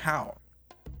 Wait. How?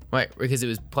 Wait, because it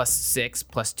was plus 6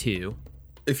 plus 2.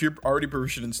 If you're already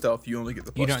proficient in stealth, you only get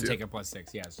the You plus don't 2. take a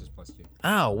 +6. Yeah, it's just +2.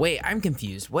 Oh wait, I'm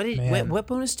confused. Man. What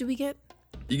bonus do we get?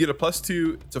 You get a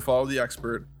 +2 to follow the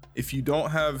expert. If you're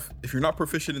not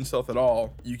proficient in stealth at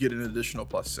all, you get an additional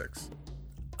 +6.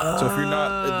 So if you're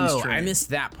not at least Oh, I trained, missed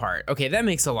that part. Okay, that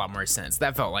makes a lot more sense.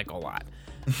 That felt like a lot.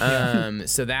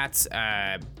 So that's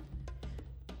a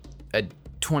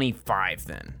 25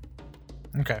 then.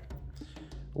 Okay.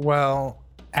 Well,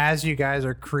 as you guys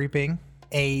are creeping,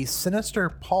 a sinister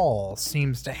pall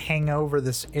seems to hang over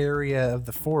this area of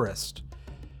the forest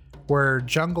where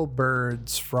jungle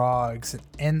birds, frogs, and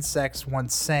insects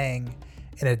once sang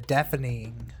in a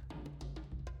deafening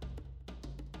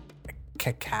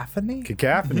cacophony?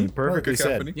 Cacophony, perfectly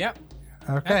Cacophony. said. Yep,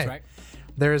 Okay. that's right.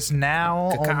 There's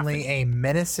now Cacophony. only a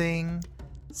menacing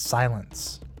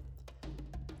silence.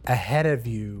 Ahead of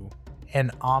you,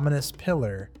 an ominous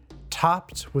pillar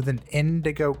topped with an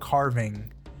indigo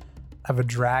carving of a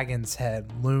dragon's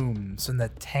head looms in the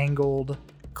tangled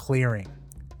clearing.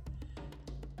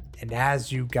 And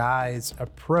as you guys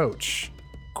approach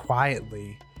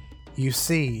quietly, you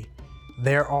see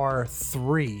there are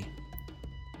 3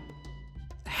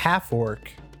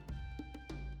 half-orc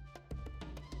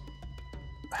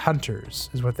hunters,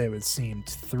 is what they would seem.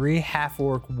 3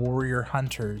 half-orc warrior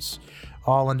hunters,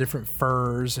 all in different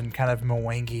furs and kind of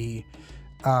Mwangi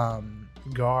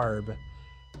garb.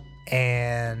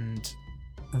 And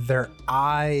their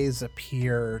eyes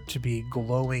appear to be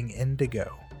glowing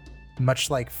indigo, much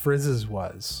like Frizz's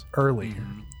was earlier.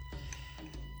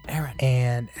 Aaron.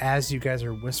 And as you guys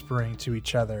are whispering to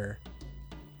each other,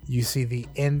 you see the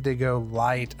indigo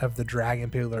light of the dragon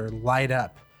pillar light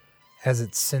up as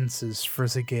it senses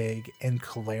Frizzigig and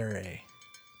Kalere.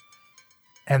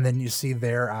 And then you see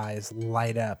their eyes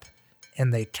light up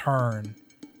and they turn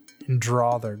and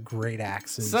draw their great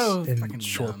axes So and fucking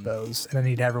short dumb. bows. And I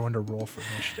need everyone to roll for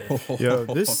initiative. Yo,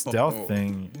 this stealth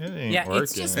thing, it ain't Yeah, working.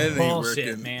 it's just It ain't bullshit,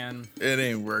 working. man. It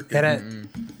ain't working. And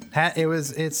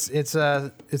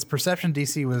its perception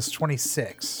DC was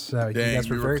 26. So you Dang, guys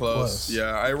were we very were close. Yeah,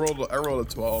 I rolled a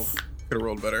 12. Could have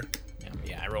rolled better.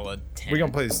 Yeah, I roll a 10. We're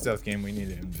gonna play the stealth game. We need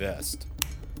to invest.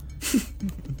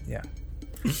 Yeah.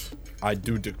 I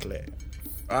do declare.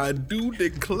 I do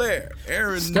declare.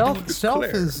 Aaron Stealth do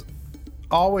declare. is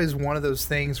always one of those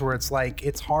things where it's like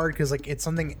it's hard because like it's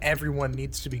something everyone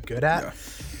needs to be good at, Yeah.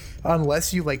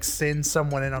 unless you like send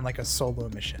someone in on like a solo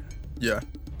mission. Yeah.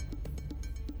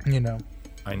 You know.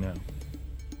 I know.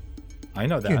 I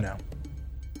know that. You know.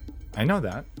 I know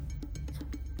that.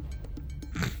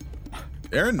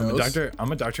 Aaron knows.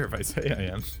 I'm a doctor if I say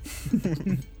I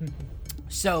am.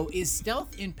 So is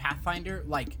stealth in Pathfinder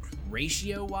like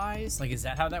ratio wise? Like, is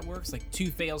that how that works? Like 2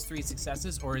 fails, 3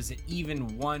 successes, or is it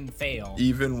even 1 fail?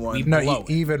 Even one. No, Blow it.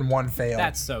 even one fail.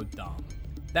 That's so dumb.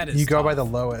 That is. you go by tough.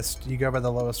 the lowest. You go by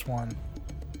the lowest one.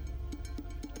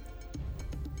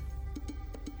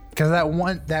 Because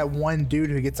that one dude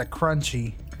who gets a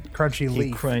crunchy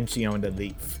leaf. Crunchy on the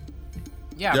leaf.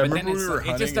 Yeah, Yeah, but then remember it's we were like,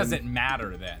 it just hunting doesn't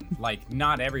matter then. Like,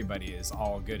 not everybody is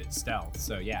all good at stealth.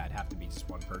 So yeah, it'd have to be just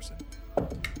one person.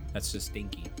 That's just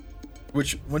stinky.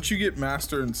 Which once you get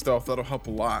master and stealth, that'll help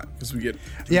a lot because we get.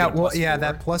 Yeah, get a well, +4. yeah,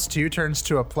 that +2 turns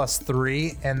to a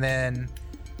 +3, and then,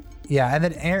 yeah, and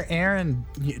then Aaron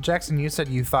Jackson, you said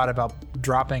you thought about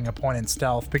dropping a point in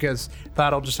stealth because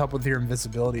that'll just help with your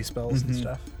invisibility spells and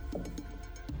stuff.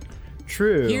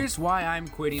 True. Here's why I'm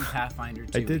quitting Pathfinder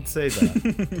 2. I did say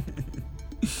that.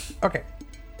 Okay,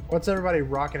 what's everybody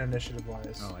rocking initiative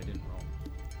wise? Oh, I didn't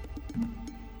roll.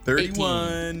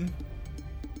 31.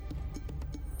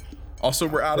 Also,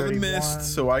 we're out of the 31.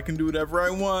 mist, so I can do whatever I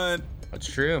want. That's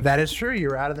true. That is true.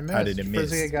 You're out of the mist. Out of the mist.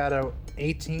 Frizzy got a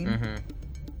 18.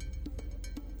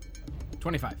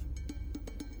 25.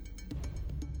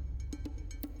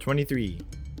 23.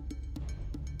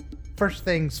 First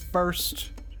things first.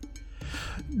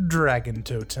 Dragon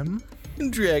totem,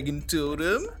 Dragon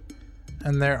totem.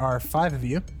 and there are 5 of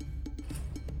you.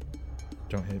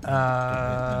 Don't hit me.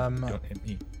 Don't hit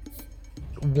me.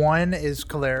 1 is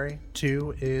Kaleri,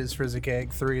 2 is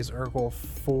Frizzigeg, 3 is Urkel,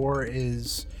 4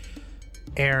 is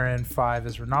Aaron, 5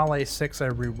 is Renale, 6 I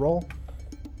re-roll.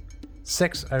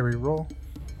 6 I re-roll.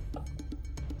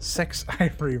 6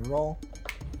 I re-roll.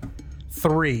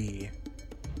 3.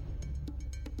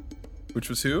 Which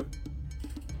was who?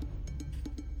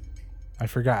 I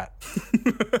forgot.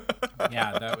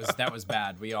 Yeah, that was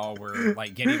bad. We all were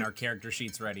like getting our character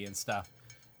sheets ready and stuff.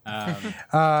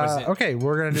 Was it- Okay,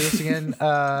 we're gonna do this again.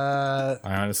 I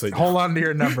honestly Hold on to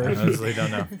your I numbers. honestly don't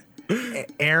know.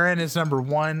 Aaron is number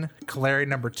 1, Kaleri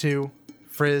number 2,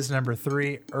 Frizz number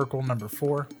 3, Urkel number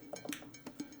 4.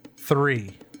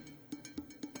 3.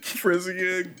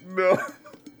 Frizzigig. No.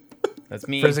 That's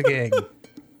me. Frizzigig.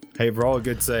 Hey, roll a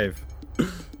good save.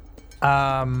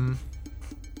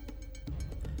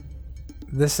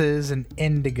 This is an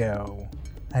indigo.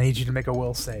 I need you to make a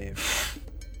will save.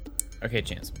 Okay,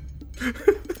 Chance.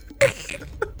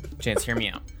 Chance, hear me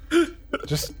out.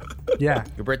 Just, yeah,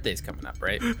 Your birthday's coming up,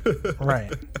 right?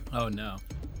 right. Oh no.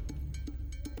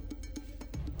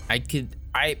 I could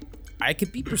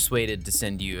be persuaded to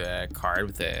send you a card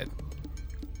with a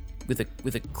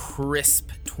crisp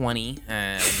 20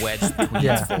 wedged between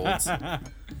Yeah. its folds.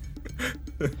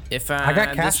 If I got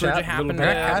this cash were to out. happen I got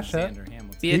to cash out. Alexander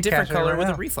Hamilton. be a You different cash out color right with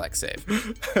now. a reflex save.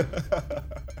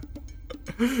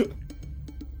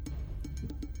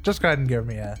 Just go ahead and give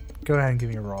me a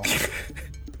roll.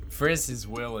 Frizz's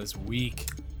will is weak.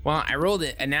 Well, I rolled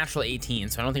a natural 18,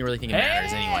 so I don't think it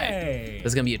matters anyway. Hey!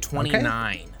 It's gonna be a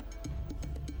 29.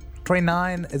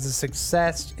 29 is a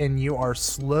success, and you are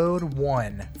slowed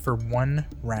 1 for 1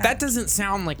 round. That doesn't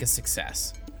sound like a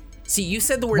success. See, you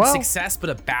said the word Well- success, but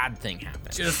a bad thing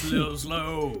happened. Just a little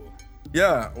slow.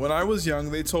 Yeah, when I was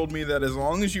young, they told me that as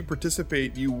long as you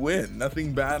participate, you win.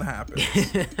 Nothing bad happens.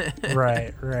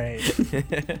 right.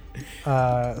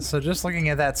 So just looking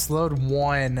at that slowed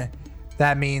 1,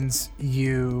 that means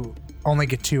you only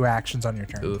get 2 actions on your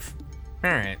turn. Oof.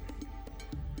 All right.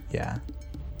 Yeah.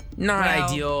 Not Well,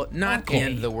 ideal. Not the okay.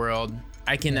 end of the world.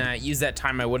 I can use that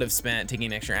time I would have spent taking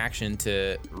an extra action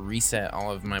to reset all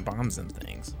of my bombs and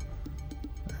things.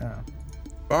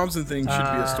 Bombs and things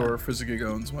should be a store Frizzigig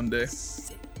owns one day.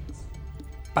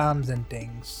 Bombs and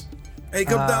things. Hey,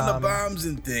 come down to bombs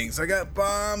and things. I got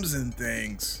bombs and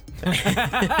things.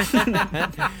 Let's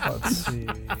see.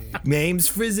 Name's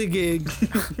Frizzigig.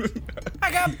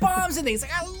 I got bombs and things. I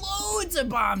got loads of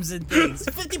bombs and things.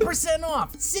 50%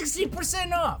 off.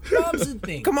 60% off. Bombs and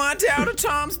things. Come on down to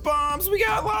Tom's Bombs. We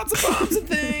got lots of bombs and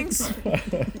things.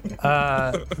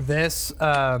 This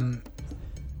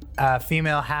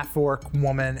female half-orc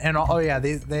woman, and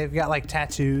they've got like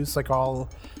tattoos like all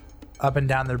up and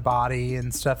down their body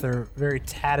and stuff. They're very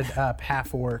tatted up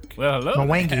half-orc, Well, hello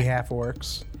Mwangi there.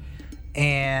 half-orcs,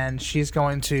 and she's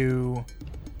going to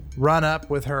run up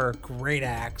with her great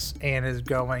axe and is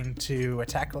going to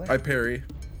attack Larry. I parry.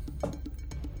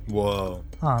 Whoa.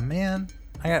 Oh man,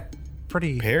 I got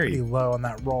pretty low on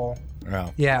that roll.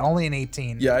 Wow. Yeah, only an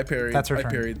 18. Yeah, I parried. That's her I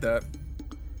turn. parried that.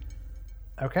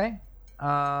 Okay.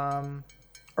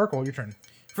 Urkel, your turn.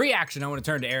 Free action. I want to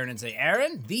turn to Aaron and say,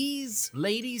 Aaron, these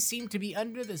ladies seem to be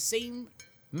under the same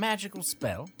magical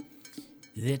spell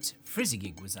that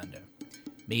Frizzigig was under.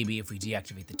 Maybe if we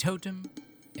deactivate the totem,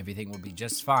 everything will be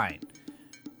just fine.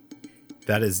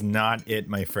 That is not it,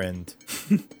 my friend.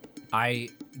 I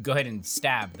go ahead and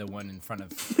stab the one in front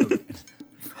of.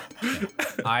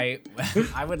 I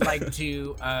would like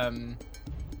to. I'm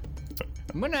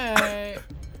gonna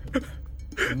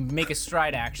make a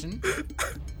stride action,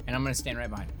 and I'm gonna stand right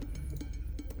behind him.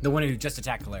 The one who just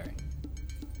attacked Larry.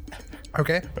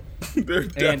 Okay. They're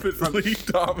definitely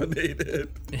dominated.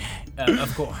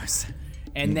 Of course.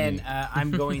 And then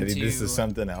I'm going I think to. this is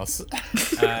something else.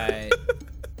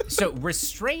 So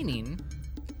restraining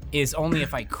is only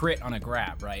if I crit on a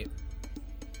grab, right?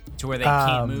 To where they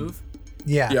can't move.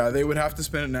 Yeah. Yeah, they would have to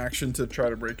spend an action to try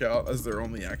to break out as their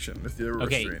only action if they were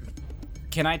Okay. restrained.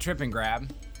 Can I trip and grab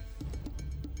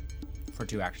for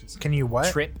 2 actions? Can you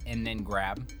what? Trip and then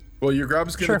grab. Well, your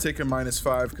grab's going to Sure. take a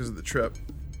 -5 because of the trip.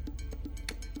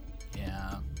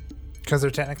 Yeah. Because they're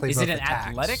technically Is both it an attacks,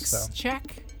 athletics so-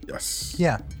 check? Yes.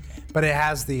 Yeah, but it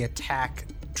has the attack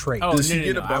trait. Oh, Does no, she no,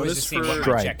 get no. a I was bonus just seeing for- what my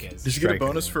Strike. check is. Did you get a Striker.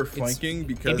 bonus for flanking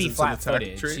because It'd be it's an attack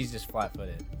flat-footed. trait? She's just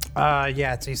flat-footed.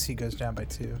 Yeah, its AC goes down by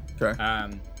 2.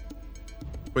 Okay.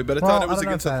 Wait, but I well, thought it I was don't know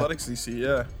against if that- athletics DC,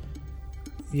 yeah.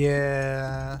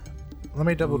 Yeah. Let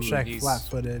me double check these-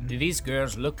 flat-footed. Do these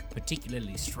girls look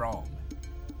particularly strong?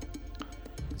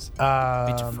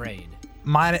 Bit afraid.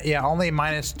 Only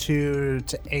 -2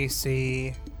 to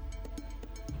AC.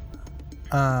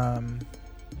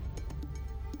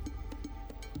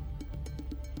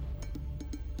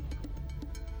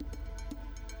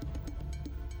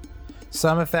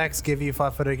 Some effects give you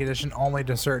flat-footed condition only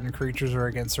to certain creatures or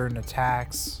against certain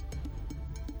attacks.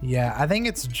 Yeah, I think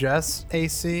it's just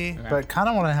AC, but kind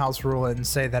of want to house rule it and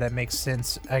say that it makes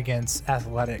sense against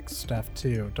athletic stuff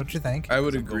too. Don't you think? I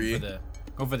would agree.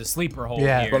 Go for the sleeper hole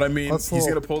Yeah, here. But I mean, Let's he's roll.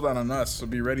 going to pull down on us, so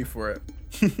be ready for it.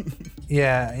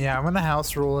 Yeah, I'm gonna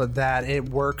house rule it that it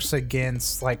works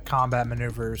against like combat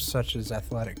maneuvers such as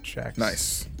athletic checks.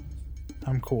 Nice.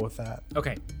 I'm cool with that.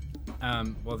 Okay.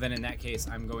 Well, then in that case,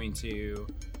 I'm going to.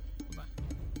 Hold on.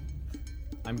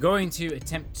 I'm going to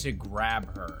attempt to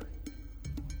grab her.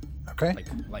 Okay.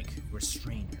 Like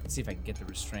restrain her. Let's see if I can get the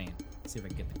restrain. Let's see if I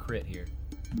can get the crit here.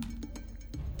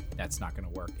 That's not going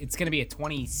to work. It's going to be a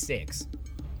 26.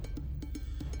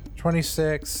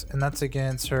 26, and that's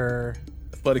against her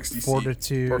Athletics DC.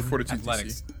 Fortitude. Or Fortitude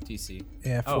Athletics DC. DC.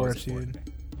 Yeah, Oh, is it fortitude.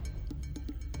 okay.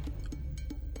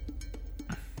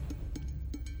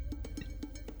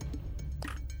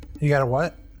 You got a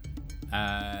what?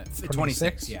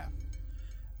 26, yeah.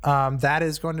 That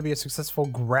is going to be a successful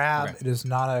grab. Okay. It is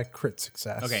not a crit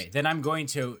success. Okay, then I'm going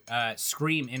to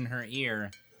scream in her ear.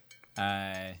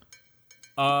 Actually,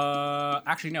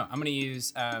 no. I'm going to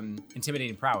use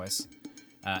intimidating prowess,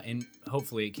 and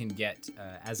hopefully it can get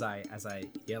as I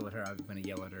yell at her. I'm going to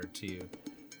yell at her to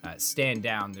stand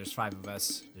down. There's 5 of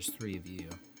us. There's 3 of you.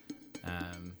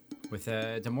 With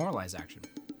a demoralize action.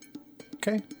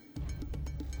 Okay.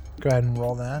 Go ahead and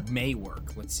roll that. May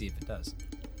work. Let's see if it does.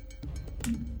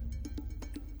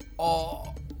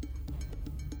 Oh.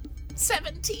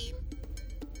 17.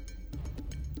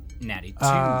 Natty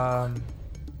 2.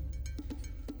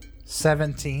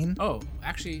 17. Oh,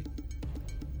 actually,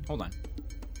 hold on.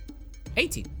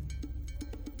 18.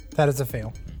 That is a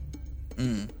fail.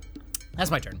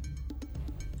 That's my turn.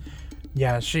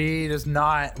 Yeah, she does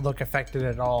not look affected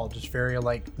at all. Just very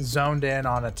like zoned in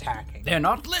on attacking. They're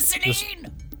not listening.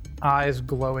 Eyes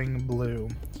glowing blue,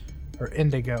 or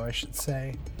indigo, I should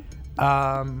say.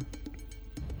 And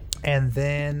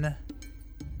then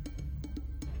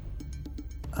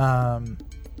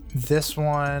this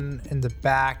one in the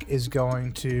back is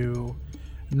going to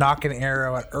knock an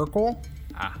arrow at Urkel.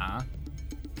 Uh-huh.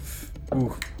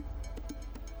 Ooh.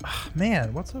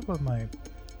 Man, what's up with my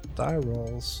die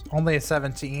rolls? Only a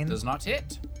 17. Does not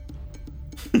hit.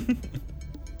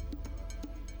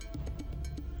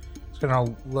 Just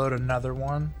gonna load another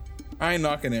one. I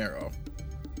knock an arrow.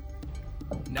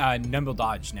 Nimble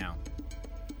dodge now.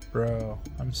 Bro,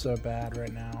 I'm so bad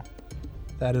right now.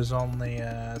 That is only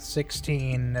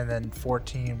 16 and then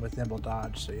 14 with nimble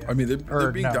dodge. So yeah. I mean, they're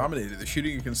Or being no. dominated. They're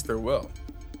shooting against their will.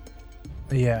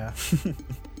 Yeah.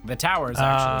 The tower is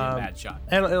actually a bad shot.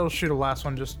 It'll shoot a last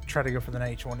one. Just try to go for the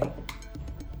 20.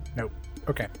 Nope.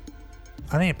 Okay.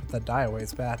 I need to put that die away.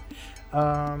 It's bad.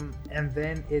 And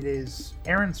then it is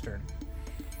Aaron's turn.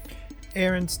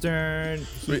 Aaron's turn.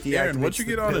 Wait, Aaron, what'd you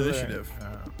get on initiative?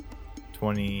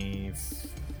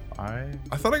 25.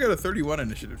 I thought I got a 31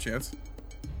 initiative chance.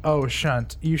 Oh,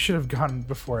 Shunt, you should have gone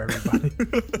before everybody.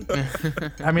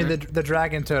 I mean, the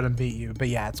dragon totem beat you, but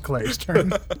yeah, it's Claire's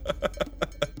turn.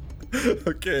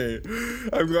 Okay,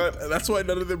 that's why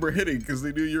none of them were hitting, because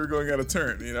they knew you were going out of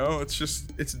turn. You know, it's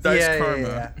dice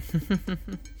karma.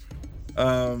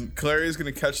 Clary is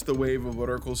gonna catch the wave of what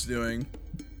Urkel's doing,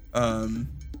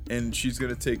 and she's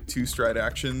gonna take 2 stride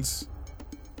actions,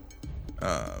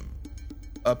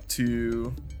 up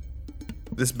to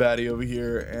this baddie over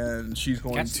here, and she's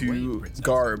going Catch the wave, to princess.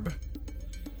 garb,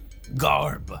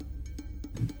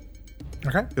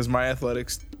 Okay. because my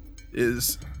athletics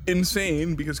is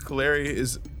insane, because Kaleri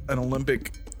is an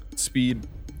Olympic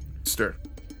speedster.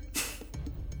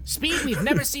 Speed we've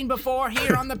never seen before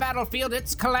here on the battlefield.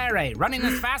 It's Calere, running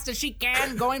as fast as she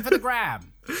can, going for the grab.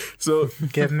 So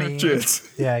Give me. Cheers.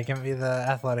 Yeah, give me the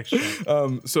athletics check.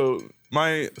 So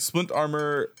my splint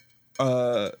armor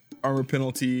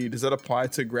penalty, does that apply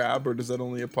to grab, or does that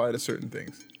only apply to certain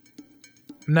things?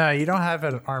 No, you don't have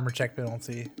an armor check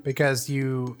penalty because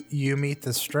you meet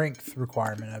the strength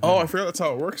requirement of Oh, it. I forgot that's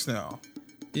how it works now.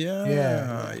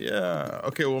 Yeah.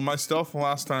 Okay, well, my stealth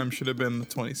last time should have been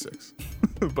 26,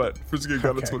 but Frisky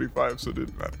got a 25, so it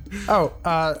didn't matter. Oh,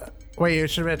 wait, it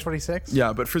should have been 26?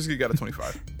 Yeah, but Frisky got a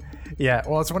 25. Yeah,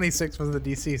 well, 26 was the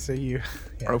DC, so you.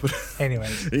 Yeah.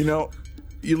 Anyways, You know,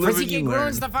 you live Frizzy and you Gig learn.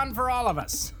 ruins the fun for all of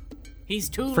us. He's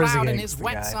too Frizzy loud in Gig's his the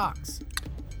wet guy. socks.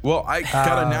 Well, I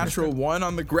got a natural 1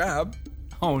 on the grab.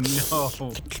 Oh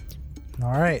no.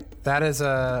 all right. That is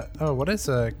a. Oh, what is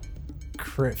a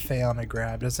crit fail on a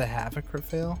grab? Does it have a crit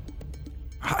fail?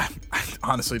 I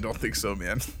honestly don't think so,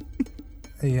 man.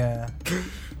 Yeah.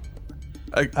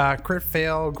 Crit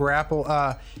fail, grapple.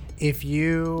 If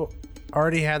you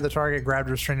already had the target grabbed,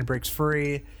 restrained, breaks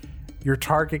free, your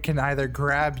target can either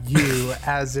grab you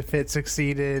as if it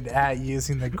succeeded at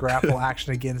using the grapple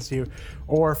action against you,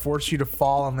 or force you to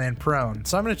fall and land prone.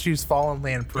 So I'm going to choose fall and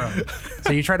land prone.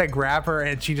 So you try to grab her,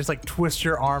 and she just like twists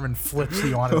your arm and flips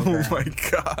you onto the Oh ground. my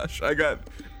gosh, I got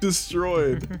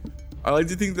destroyed. I like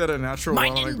to think that a natural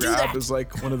Mine 1 on a didn't do grab that. is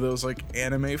like one of those like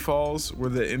anime falls where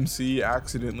the MC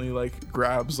accidentally like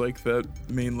grabs like the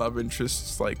main love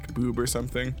interest's like boob or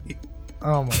something.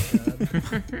 Oh my god.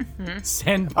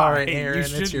 Senpai, All right, you Aaron,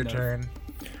 it's your shouldn't have. turn.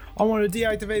 I want to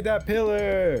deactivate that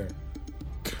pillar.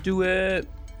 Do it.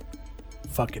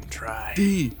 Fucking try.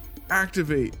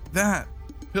 Deactivate that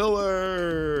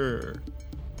pillar.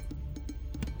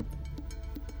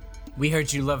 We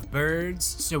heard you love birds,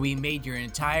 so we made your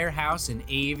entire house an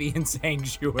avian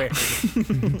sanctuary.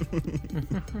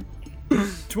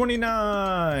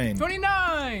 29.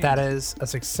 29! That is a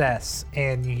success,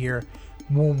 and you hear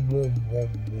woom, woom, woom,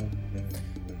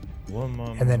 woom,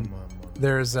 woom. And then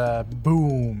there's a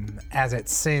boom as it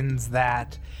sends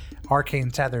that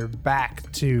arcane tether back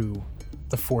to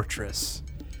the fortress.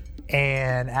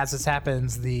 And as this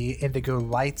happens, the indigo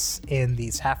lights in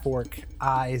these half-orc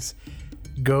eyes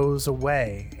goes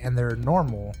away, and their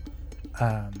normal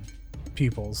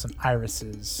pupils and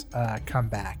irises come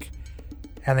back.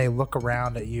 And they look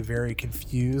around at you very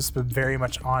confused, but very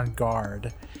much on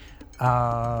guard.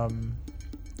 And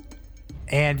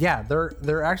yeah,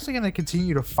 they're actually going to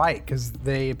continue to fight because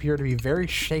they appear to be very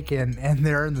shaken, and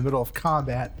they're in the middle of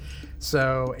combat.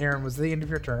 So, Aaron, was the end of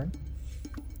your turn?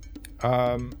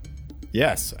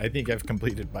 Yes, I think I've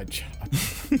completed my job.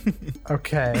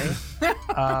 Okay.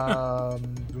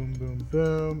 Boom, boom,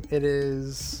 boom. It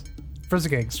is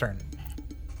Frizzigig's turn.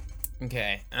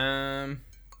 Okay.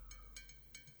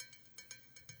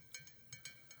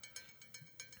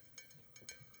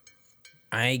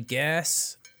 I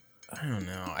guess I don't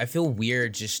know. I feel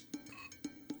weird just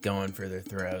going for their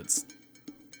throats.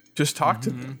 Just talk to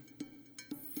them.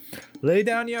 Lay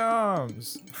down your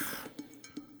arms.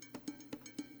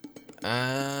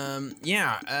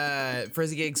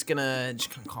 Frizzigig's gonna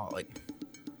call it like.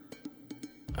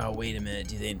 Oh wait a minute.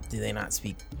 Do they not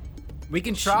speak? We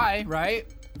can try, right?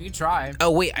 We can try.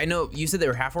 Oh wait, I know. You said they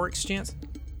were half orcs, Chance.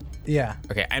 Yeah.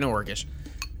 Okay, I know orcish.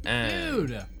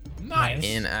 Dude, nice.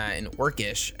 In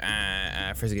orcish,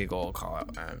 Frizzigig will call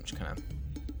out. Just kind of.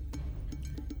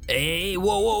 Hey,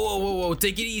 whoa!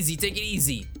 Take it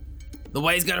easy.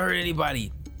 Nobody's gonna hurt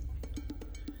anybody.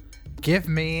 Give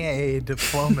me a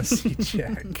diplomacy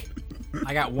check.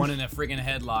 I got one in a friggin'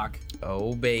 headlock.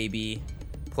 Oh baby,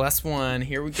 +1.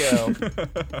 Here we go.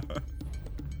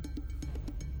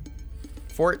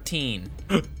 14.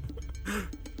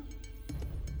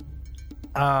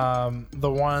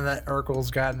 The one that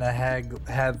Urkel's got in a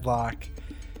headlock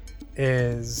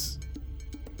is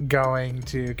going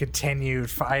to continue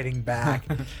fighting back.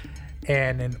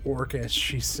 And in Orcish,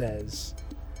 she says,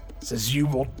 you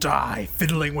will die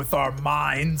fiddling with our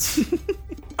minds.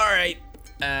 All right.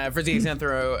 First thing he's gonna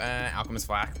throw Alchemist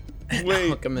Flask. Wait,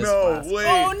 Alchemist no, Flask. wait.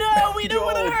 Oh no, we don't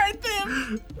want to hurt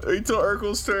them. Wait till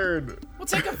Urkel's turn. We'll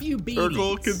take a few beatings.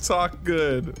 Urkel can talk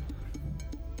good.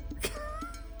 I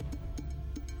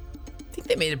think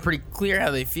they made it pretty clear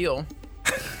how they feel.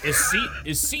 Is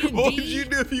C and What would D? you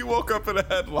do if you woke up in a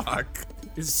headlock?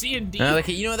 Is C and D?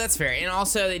 Okay, you know what? That's fair. And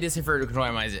also, they just refer to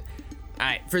controlize it. All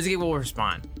right, Frizzigate will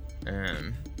respond.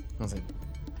 I was like,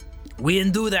 we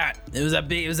didn't do that. It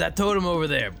was that totem over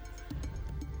there.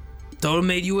 Totem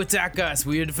made you attack us.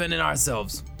 We were defending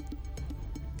ourselves.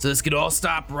 So this could all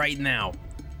stop right now.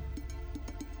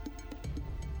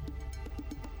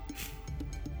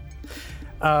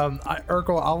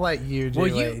 Urkel, I'll let you do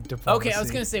a diplomacy. Okay, I was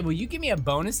gonna say, will you give me a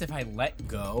bonus if I let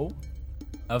go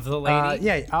of the lady?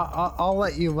 Yeah, I'll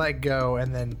let you let go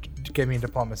and then give me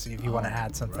diplomacy if you want to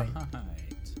add something. Right.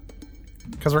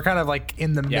 Because we're kind of like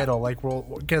in the middle, like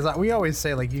because we always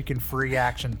say like you can free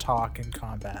action talk in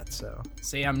combat. So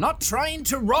Say, I'm not trying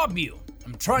to rob you.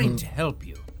 I'm trying to help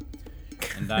you.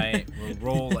 And I will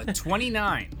roll a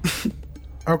 29.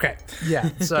 okay, yeah.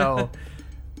 So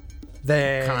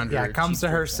Conjure comes to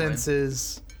cheap her boy.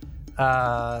 senses.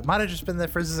 Might have just been that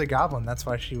Frizz is a goblin. That's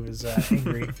why she was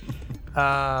angry.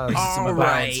 All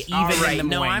right, even all in right. the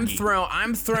No, I'm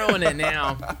Mwangi. throwing it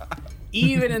now.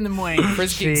 Even in the Mwangi.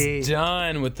 Frizzgate's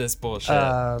done with this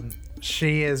bullshit.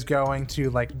 She is going to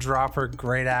like drop her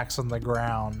great axe on the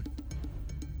ground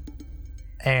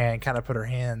and kind of put her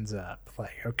hands up,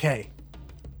 like, okay,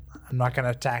 I'm not gonna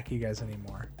attack you guys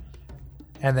anymore.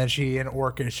 And then she in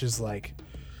Orcish is like,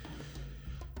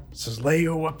 says, lay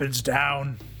your weapons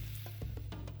down.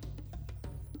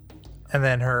 And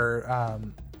then her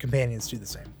companions do the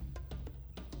same.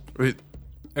 Wait.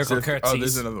 Urkel Oh, curtsies.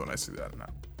 there's another one. I see that now.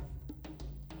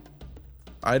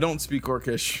 I don't speak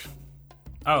Orcish.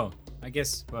 Oh, I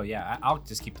guess. Well, yeah. I'll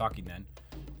just keep talking then.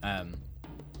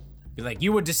 Be like,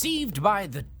 you were deceived by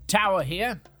the tower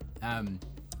here.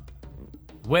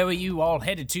 Where were you all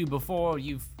headed to before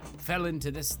you fell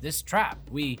into this trap?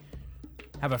 We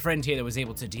have a friend here that was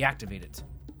able to deactivate it.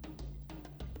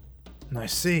 I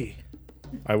see.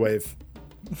 I wave.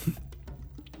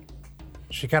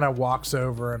 She kind of walks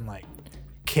over and like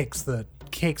kicks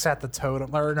at the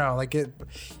totem, or no, like it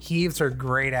heaves her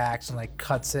great axe and like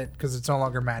cuts it because it's no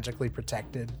longer magically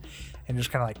protected, and just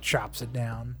kind of like chops it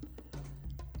down.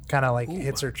 Kind of like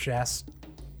hits her chest,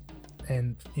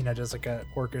 and does like a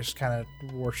Orcish kind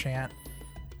of war chant.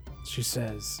 She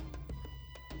says,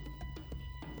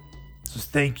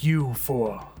 "Thank you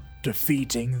for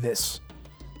defeating this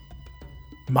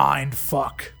mind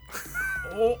fuck."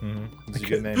 That's a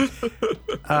good name.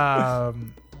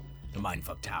 The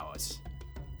Mindfuck Towers.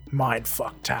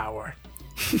 Mindfuck Tower.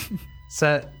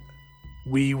 Said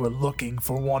we were looking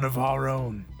for one of our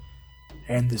own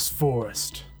in this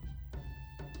forest.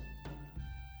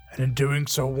 And in doing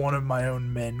so, one of my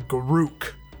own men,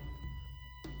 Garuk,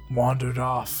 wandered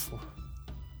off.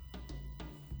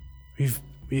 We've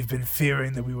been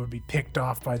fearing that we would be picked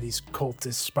off by these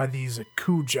cultists, by these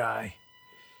Akujai.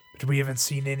 But we haven't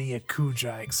seen any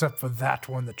Akujai except for that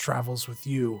one that travels with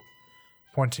you.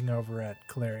 Pointing over at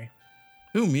Clary.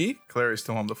 Who, me? Clary's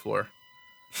still on the floor.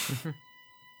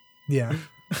 Yeah.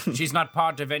 She's not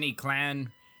part of any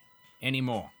clan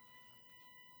anymore.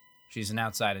 She's an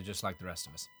outsider just like the rest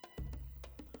of us.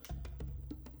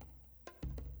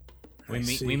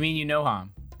 We mean you no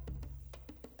harm.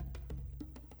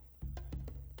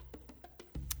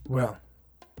 Well,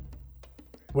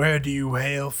 where do you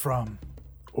hail from,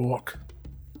 Orc?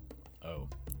 Oh.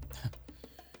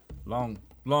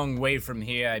 Long way from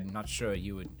here. I'm not sure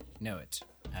you would know it.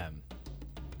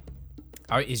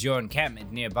 Is your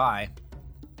encampment nearby?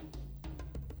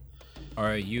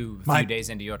 Or are you a few days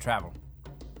into your travel?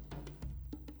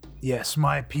 Yes,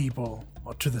 my people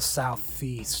are to the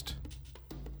southeast.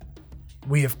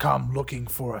 We have come looking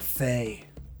for a fae.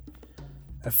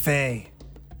 A fae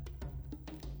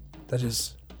that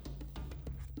has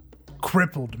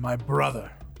crippled my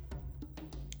brother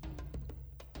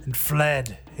and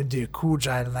fled into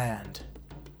Akujai land.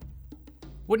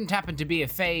 Wouldn't happen to be a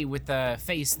fae with a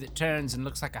face that turns and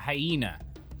looks like a hyena.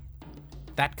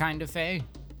 That kind of fae?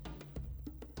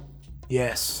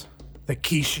 Yes, the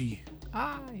Kishi.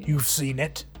 Ah, You've seen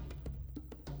it?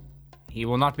 he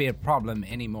will not be a problem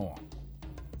anymore.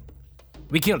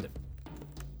 We killed him.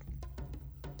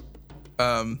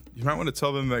 You might want to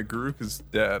tell them that Garuk is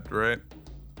dead, right?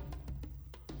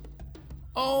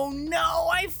 Oh no!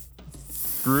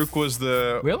 Garuk was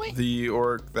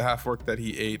the half orc that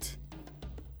he ate.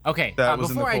 Okay. That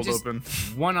was in the before cold I just open.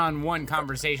 one-on-one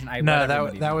conversation. No,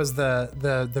 that was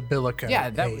the Billico. Yeah,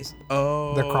 that was.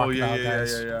 Oh, the crocodile yeah.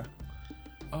 guys.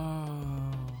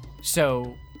 Oh.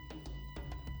 So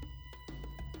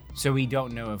we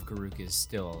don't know if Garuk is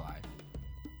still alive.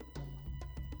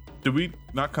 Did we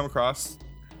not come across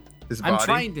his body? I'm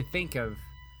trying to think of.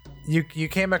 You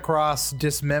came across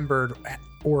dismembered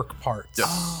orc parts.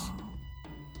 Yes.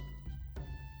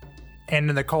 And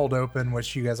in the cold open,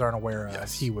 which you guys aren't aware of,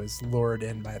 Yes. he was lured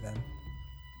in by them.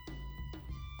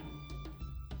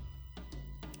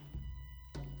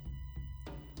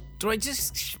 Do I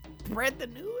just spread the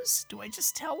news? Do I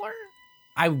just tell her?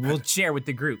 I will share with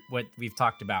the group what we've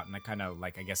talked about, and I kind of I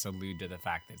guess allude to the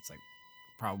fact that it's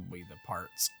probably the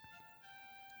parts.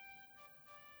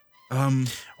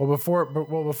 Well,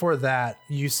 before that,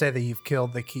 you say that you've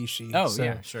killed the Kishi. Oh so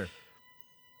yeah, sure.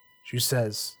 She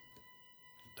says,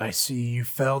 "I see you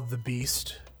felled the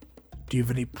beast. Do you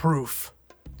have any proof,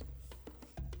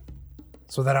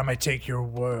 so that I might take your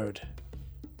word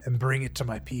and bring it to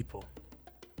my people?"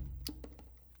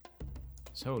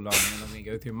 So long. Let me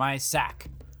go through my sack.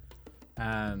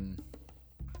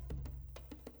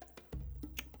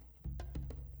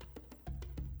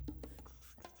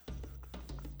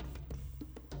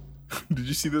 Did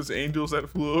you see those angels that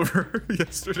flew over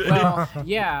yesterday? Well,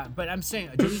 yeah, but I'm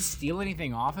saying, did we steal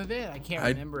anything off of it? I can't I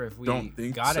remember if we don't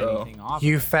think got so. anything off.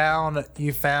 You of it. found a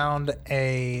you found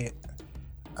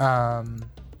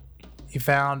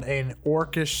an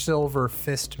orcish silver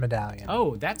fist medallion.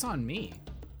 Oh, that's on me.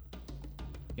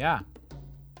 Yeah.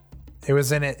 It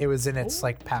was in its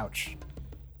like pouch.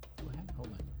 Hold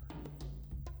on.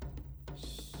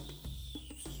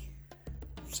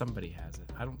 Somebody has it.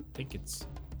 I don't think it's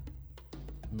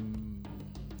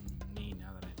me now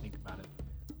that I think about it.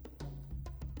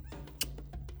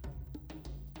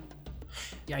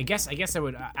 Yeah, I guess I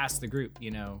would ask the group.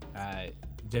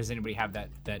 Does anybody have that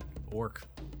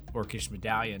orcish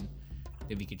medallion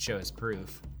that we could show as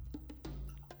proof?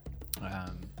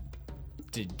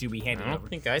 Do we hand it over? I don't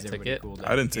think I Is took everybody it. cool to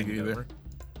I didn't take hand it either. over?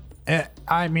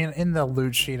 I mean, in the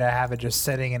loot sheet, I have it just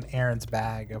sitting in Aaron's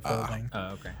bag of holding.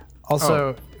 Oh, okay.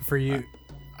 Also, for you,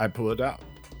 I pull it out.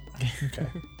 okay.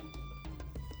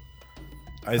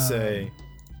 I say,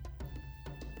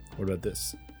 what about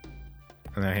this?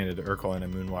 And I hand it to Urkel and I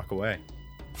moonwalk away.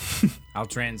 I'll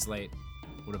translate.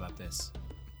 What about this?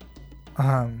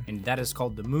 Um, And that is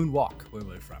called the moonwalk, where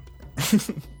we're from.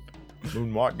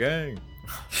 Moonwalk gang.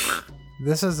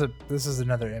 this is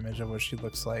another image of what she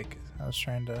looks like. I was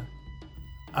trying to.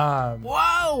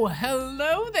 Whoa!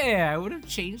 Hello there! I would have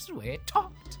changed the way I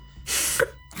talked.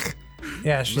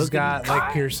 Yeah, she's Look at got me.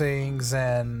 like piercings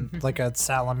and like a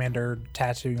salamander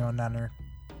tattoo going down her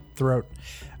throat.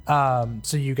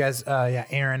 So you guys,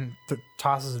 Aaron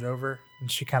tosses it over and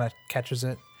she kind of catches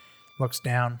it, looks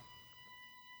down,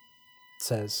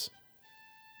 says,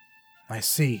 "I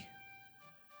see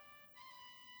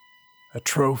a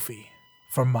trophy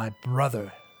from my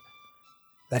brother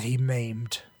that he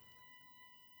maimed."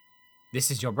 This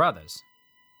is your brother's.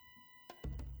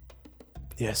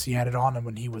 Yes, he had it on him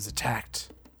when he was attacked,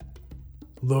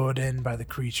 lured in by the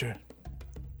creature.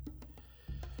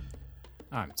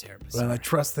 I'm terribly Well, sorry. I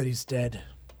trust that he's dead,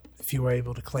 if you were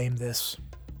able to claim this.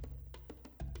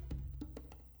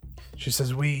 She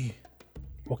says, "We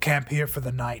will camp here for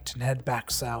the night and head back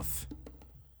south.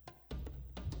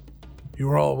 You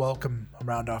are all welcome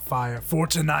around our fire for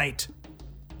tonight."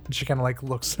 And she kind of like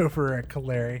looks over at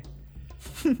Kaleri.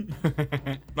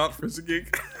 Not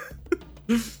Frizzigig.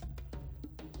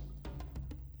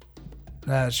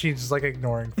 She's like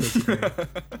ignoring physically.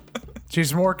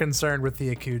 She's more concerned with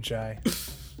the Akujai.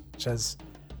 She says,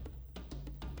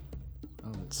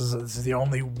 this is the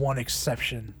only one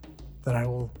exception that I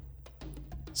will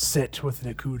sit with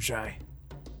an Akujai.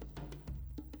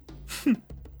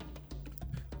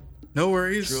 No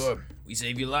worries. Sure. We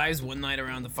save your lives one night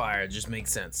around the fire. It just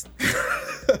makes sense.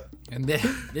 And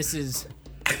this is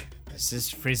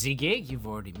Frizzy Gig. You've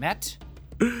already met.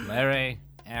 Larry,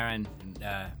 Aaron,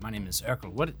 and my name is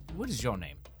Urkel. What is your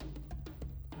name?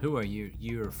 Who are you?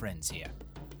 Your friends here.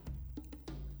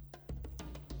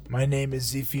 My name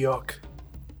is Zephiok.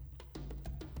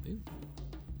 Ooh.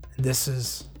 And this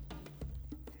is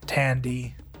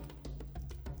Tandy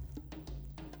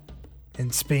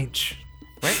and Speech.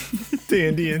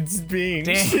 Dandy and Spinch.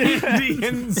 Dandy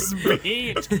and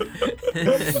Speech.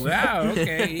 Wow.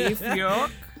 Okay. If you're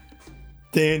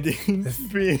Dandy and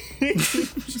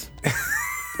Spinch.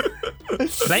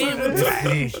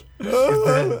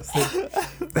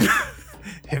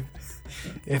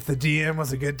 If the DM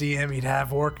was a good DM, he'd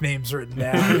have orc names written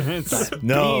down.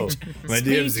 No, my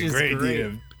DM's Speech a is great great.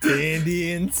 DM.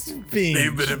 Dandy and speech.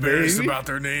 They've been embarrassed baby. about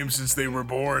their names since they were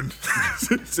born.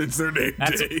 Since their name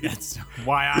day. That's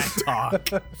why I talk.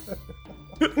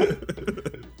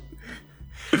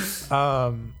 It's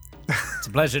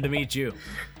a pleasure to meet you.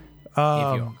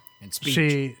 And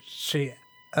speech. She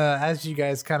as you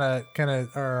guys kind of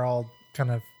are all kind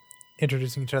of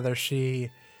introducing each other, she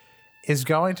is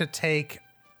going to take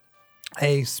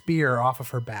a spear off of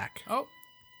her back Oh,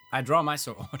 I draw my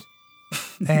sword.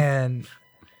 and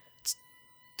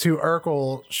to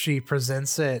Urkel she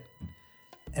presents it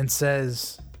and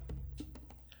says,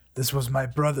 "This was my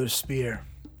brother's spear,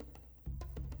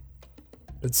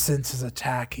 but since his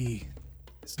attack he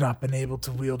has not been able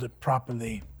to wield it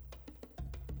properly.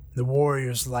 The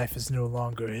warrior's life is no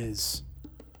longer his.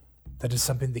 That is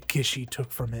something the Kishi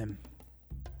took from him.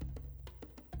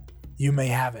 You may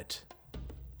have it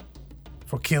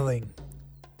for killing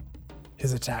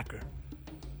his attacker."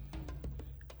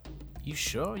 You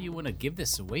sure you want to give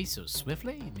this away so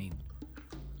swiftly? I mean,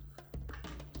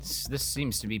 this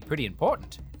seems to be pretty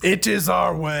important. It is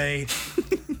our way.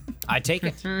 I take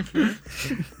it.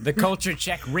 The culture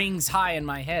check rings high in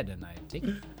my head, and I take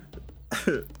it.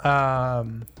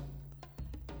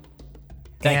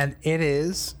 And it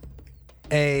is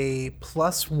a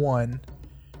 +1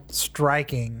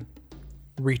 striking,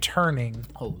 returning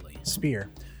Holy, spear.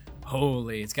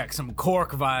 it's got some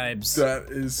cork vibes.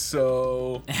 That is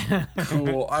so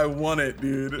cool. I want it,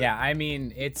 dude. Yeah, I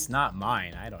mean, it's not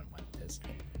mine. I don't want this.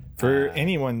 For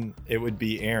anyone, it would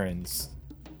be Aaron's.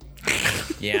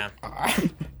 Yeah.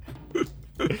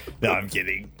 No, I'm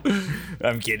kidding.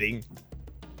 I'm kidding.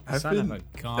 Son of a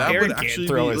gun. That Aaron would can't actually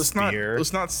throw be. a Let's spear.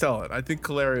 not sell it. I think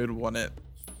Calaria would want it.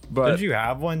 But Don't you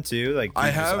have one too? Like I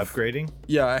you're just have- upgrading.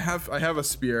 yeah, I have a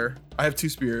spear. I have 2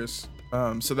 spears.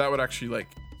 So that would actually like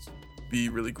be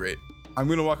really great. I'm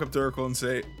gonna walk up to Urkel and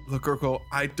say, "Look, Urkel,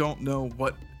 I don't know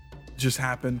what just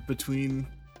happened between.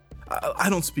 I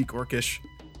don't speak Orcish,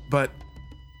 but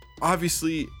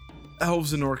obviously,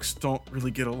 elves and orcs don't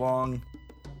really get along,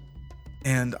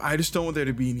 and I just don't want there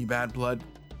to be any bad blood.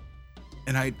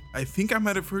 And I think I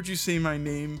might have heard you say my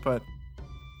name, but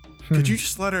could you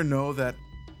just let her know that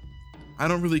I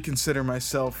don't really consider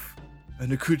myself a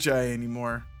Nakujai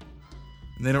anymore,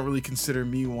 and they don't really consider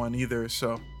me one either,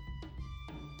 so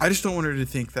I just don't want her to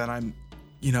think that I'm,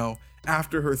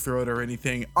 after her throat or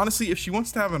anything. Honestly, if she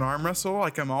wants to have an arm wrestle,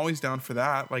 like, I'm always down for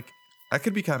that. Like, that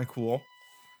could be kind of cool."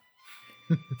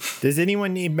 Does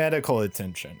anyone need medical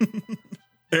attention?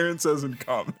 Aaron says in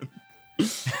common.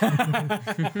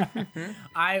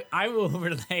 I will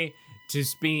relay to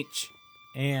speech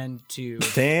and to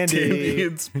Dandy.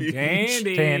 and speech.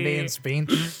 Dandy, Tandy and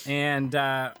speech. and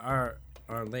our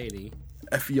lady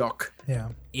Efiok. Yeah.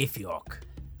 Ifyok.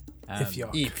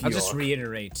 Ifyok. I'll just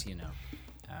reiterate,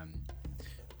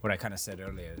 what I kind of said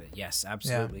earlier. That yes,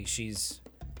 absolutely, she's,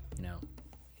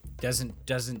 doesn't.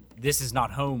 This is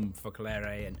not home for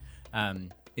Claire.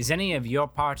 And is any of your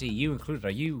party, you included, are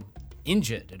you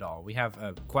injured at all? We have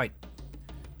a quite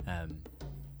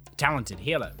talented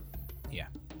healer. Yeah.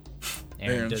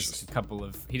 Aaron Aaron's does just- a couple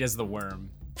of. He does the worm.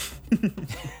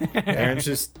 Aaron's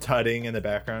just tutting in the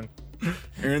background.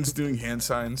 Aaron's doing hand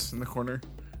signs in the corner.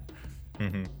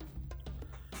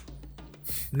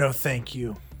 No, thank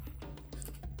you.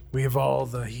 We have all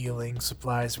the healing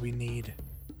supplies we need.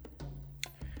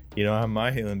 You don't have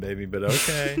my healing, baby, but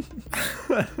okay.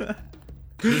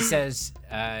 He says,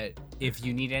 if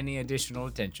you need any additional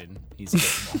attention, he's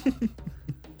available.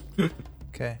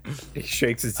 Okay. He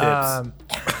shakes his hips.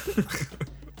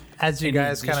 As you Any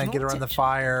guys kind of additional get around the attention?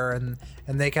 fire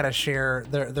and they kind of share,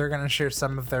 they're going to share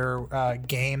some of their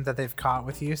game that they've caught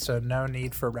with you, so no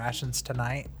need for rations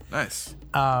tonight. Nice.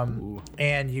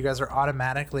 And you guys are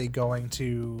automatically going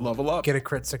to Level up. get a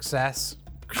crit success.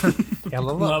 Yeah,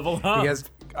 level Level up. You guys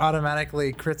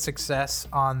automatically crit success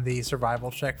on the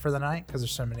survival check for the night because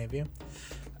there's so many of you.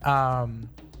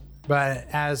 But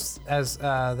as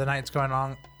the night's going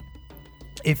on,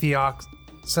 Ithiok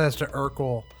says to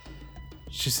Urkel,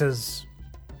 she says,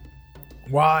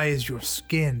 "Why is your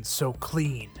skin so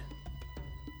clean?"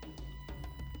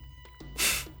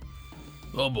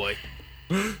 Oh boy.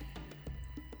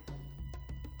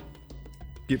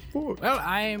 Get bored. Well,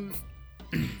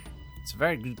 it's a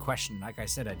very good question. Like I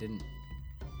said, I didn't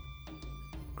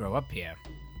grow up here.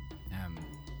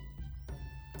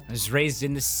 I was raised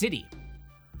in the city,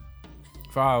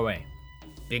 far away.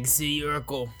 Big city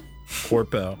Urkel.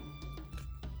 Corpo.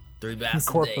 3 baths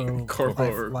a day. Corpo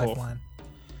Urkel. Lifeline.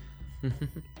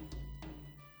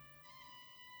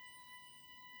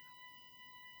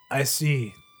 I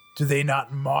see. Do they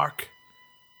not mark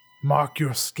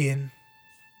your skin?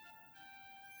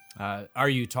 Are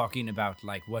you talking about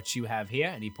like what you have here?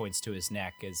 And he points to his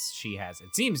neck as she has.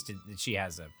 It seems that she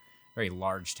has a very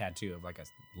large tattoo of like a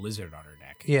lizard on her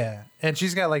neck. Yeah, and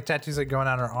she's got like tattoos like going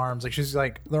on her arms. Like she's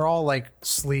like they're all like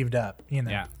sleeved up, you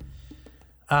know.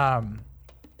 Yeah.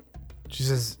 She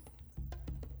says,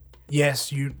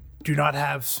 "Yes, you do not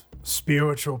have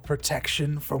spiritual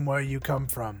protection from where you come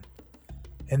from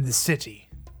in the city."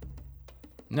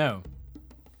 No.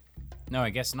 No, I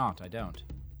guess not. I don't.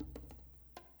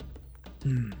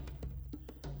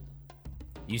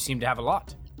 You seem to have a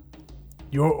lot.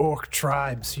 Your orc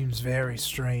tribe seems very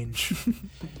strange.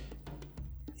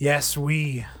 Yes,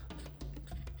 we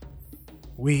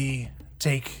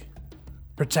take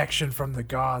protection from the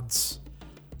gods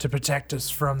to protect us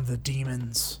from the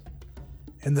demons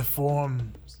in the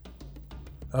form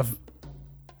of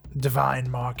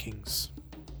divine markings.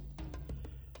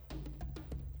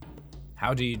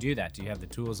 How do you do that? Do you have the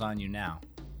tools on you now?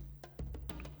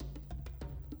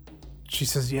 She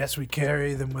says, yes, we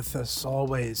carry them with us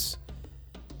always.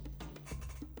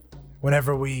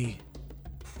 Whenever we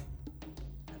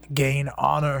gain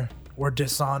honor or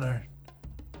dishonor,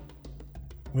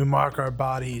 we mark our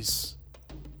bodies.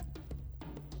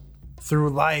 Through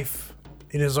life,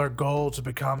 it is our goal to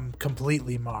become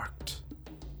completely marked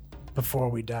before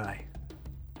we die.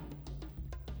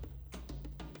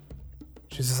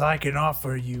 She says, I can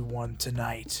offer you one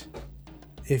tonight,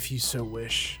 if you so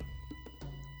wish.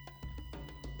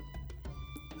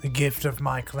 The gift of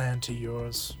my clan to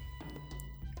yours.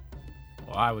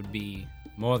 Well, I would be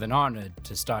more than honored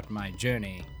to start my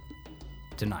journey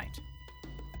tonight.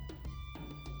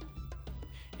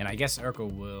 And I guess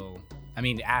Urkel will,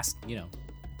 ask,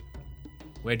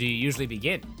 where do you usually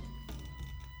begin?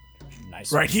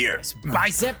 Nice. Right here.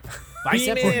 Nice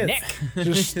bicep or neck?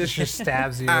 just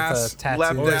stabs you with Ass, a tattoo.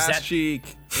 left Or is ass that- cheek.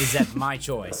 Is that my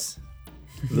choice?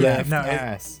 Left no,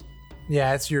 ass.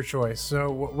 Yeah, it's your choice. So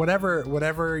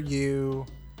wherever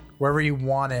you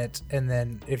want it, and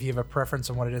then if you have a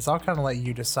preference on what it is, I'll kind of let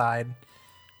you decide.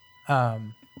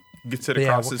 Gets it Yeah,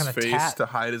 across what his kind of face tat- to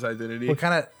hide his identity. What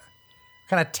kind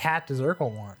of tat does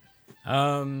Urkel want?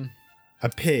 A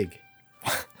pig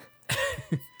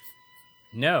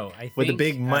No, I think with a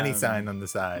big money sign on the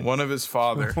side. One of his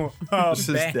father. Just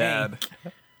his bang. dad.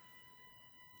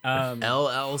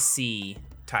 LLC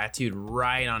tattooed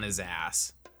right on his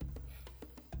ass.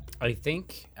 I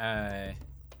think That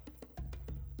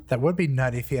would be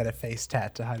nutty if he had a face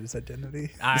tat to hide his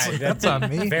identity. that's on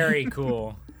me. Very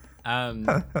cool.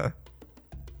 I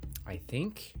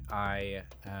think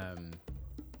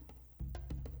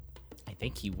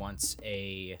he wants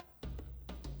a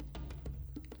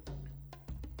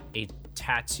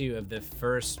tattoo of the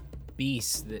first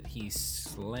beast that he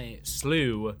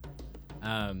slew.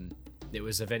 It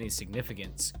was of any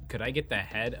significance. Could I get the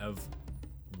head of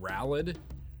Ralid,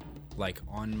 like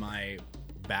on my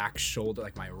back shoulder,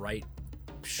 like my right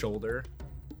shoulder,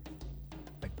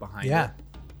 like behind Yeah.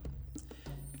 it?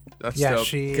 That's Yeah, dope.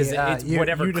 she. Because it's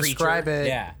whatever you creature. describe it.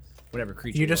 Yeah, whatever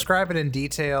creature. You it was. describe it in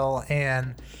detail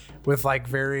and with like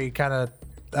very kind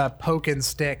of poke and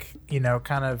stick,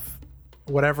 kind of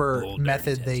whatever Old dirty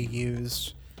method they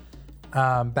used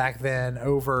back then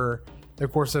over the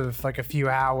course of like a few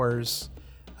hours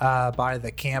by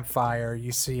the campfire.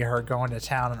 You see her going to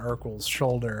town on Urkel's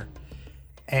shoulder.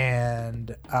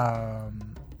 And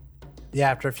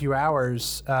after a few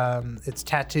hours, it's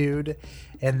tattooed,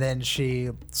 and then she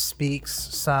speaks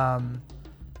some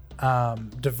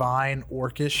divine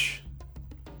orcish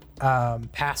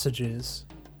passages,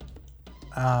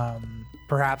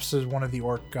 perhaps as one of the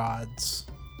orc gods.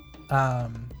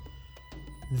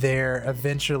 There,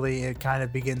 eventually, it kind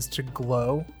of begins to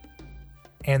glow,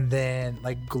 and then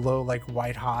glow like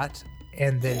white hot,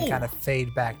 and then kind of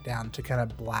fade back down to kind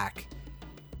of black,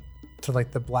 to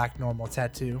like the black normal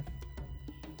tattoo.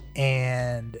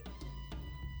 And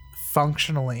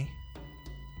functionally,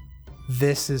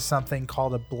 this is something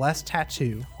called a blessed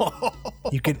tattoo.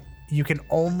 You can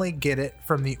only get it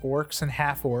from the orcs and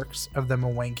half orcs of the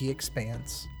Mwangi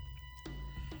Expanse,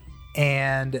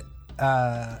 and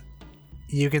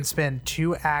you can spend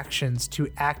 2 actions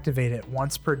to activate it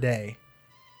once per day.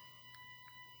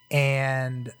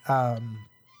 And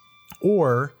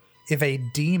or if a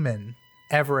demon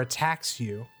ever attacks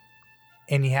you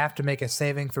and you have to make a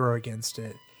saving throw against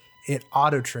it, it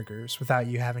auto triggers without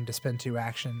you having to spend 2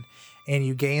 action, and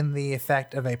you gain the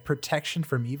effect of a protection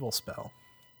from evil spell.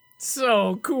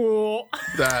 So cool.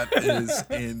 That is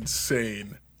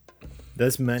insane.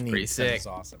 That's money. Pretty sick. That's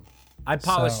awesome. I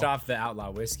polished So- off the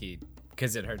outlaw whiskey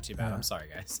because it hurt too bad. I'm sorry,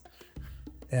 guys.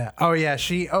 Yeah. Oh yeah.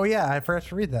 I forgot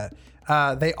to read that.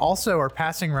 They also are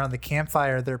passing around the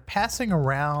campfire. They're passing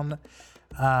around.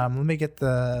 Let me get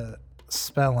the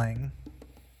spelling.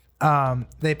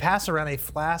 They pass around a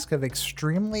flask of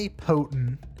extremely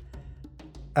potent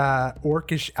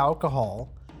orcish alcohol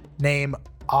named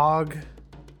Ogogoro.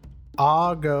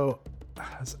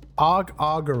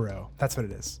 That's what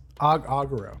it is.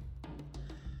 Ogogoro.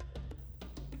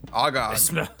 Agog.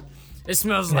 It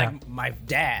smells like my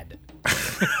dad.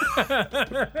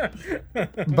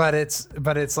 but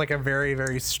it's like a very,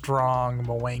 very strong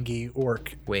Mwangi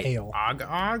orc ale.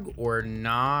 Og or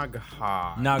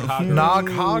Noghog?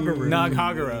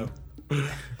 Noghogoro.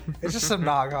 It's just some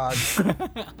Noghog.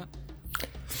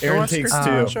 Aaron takes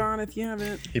two. Sean, if you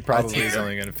haven't. He probably is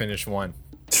only going to finish one.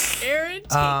 Aaron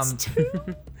takes two.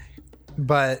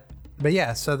 But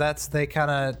yeah, so they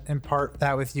kind of impart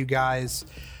that with you guys.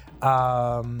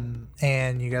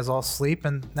 And you guys all sleep,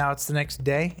 and now it's the next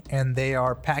day, and they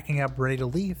are packing up, ready to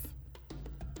leave.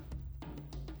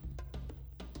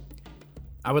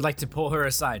 I would like to pull her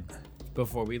aside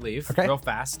before we leave, Okay. real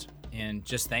fast, and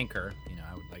just thank her.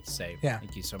 I would like to say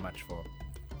thank you so much for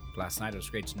last night. It was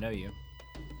great to know you.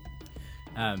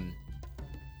 And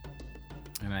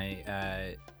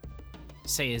I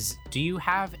say, do you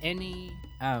have any?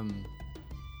 Let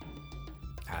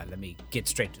me get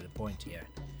straight to the point here.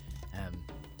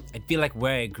 I feel like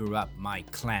where I grew up, my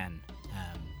clan,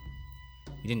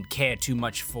 we didn't care too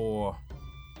much for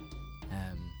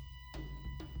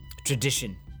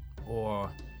tradition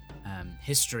or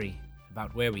history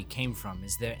about where we came from.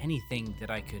 Is there anything that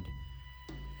I could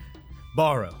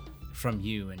borrow from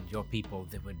you and your people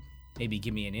that would maybe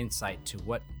give me an insight to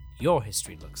what your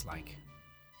history looks like?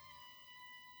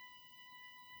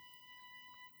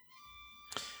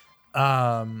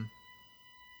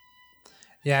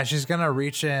 Yeah, she's gonna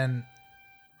reach in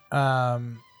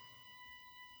her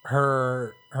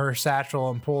satchel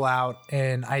and pull out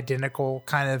an identical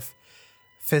kind of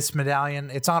fist medallion.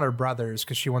 It's on her brother's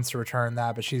because she wants to return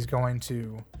that, but she's going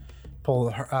to pull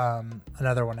her,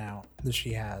 another one out that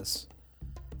she has.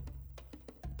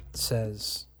 It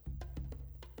says,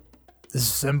 "This is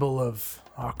a symbol of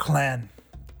our clan.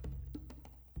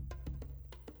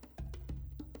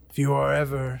 If you are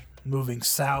ever moving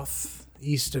south,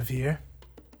 east of here,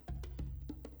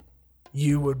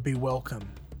 you would be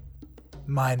welcome,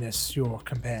 minus your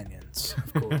companions,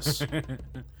 of course."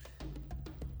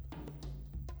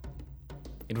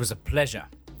 It was a pleasure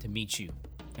to meet you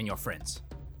and your friends.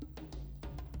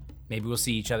 Maybe we'll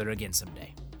see each other again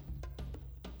someday.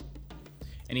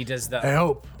 And he does I the...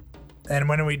 hope. And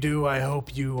when we do, I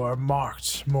hope you are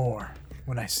marked more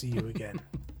when I see you again.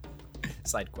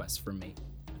 side quest for me.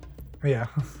 Yeah.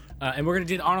 And we're going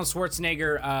to do the Arnold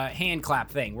Schwarzenegger hand clap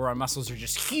thing where our muscles are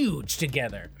just huge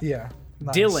together. Yeah.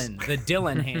 Nice. The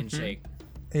Dylan handshake.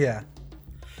 Yeah.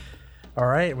 All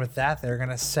right. With that, they're going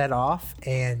to set off,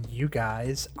 and you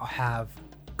guys have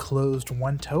closed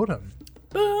one totem.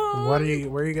 Where are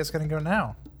you guys going to go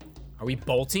now? Are we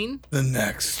bolting? The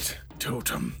next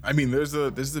totem. I mean, there's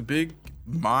the big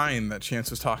mine that Chance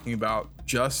was talking about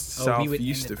just we would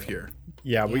southeast end it of there. here.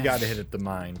 Yeah, we got to hit at the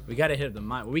mine. We got to hit the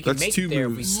mine. We can That's make two it there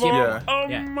moves. if we skip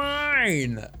Yeah. it.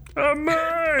 Mine. A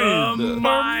mine.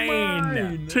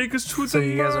 Mine. Take us to So the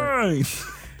you guys are- mine.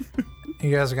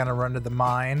 You guys are going to run to the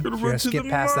mine. You're Gonna going run to to skip the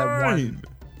past that one mine.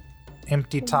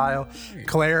 empty tile.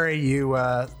 Clary, you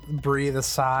breathe a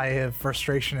sigh of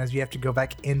frustration as you have to go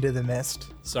back into the mist.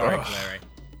 Sorry, Clary.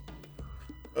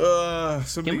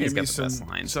 Somebody Kimberly's give me got the best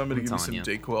line. Somebody I'm give me telling some you.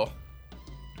 Dayquil.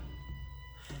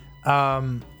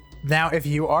 Now, if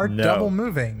you are No. double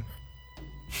moving,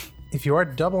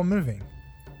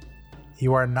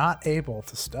 you are not able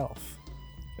to stealth.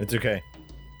 It's okay.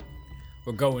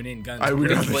 We're going in guns. I would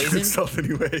Guns not blazing? myself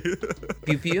anyway.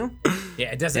 Pew pew.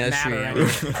 Yeah, it doesn't That's matter.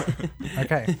 true, Anyway.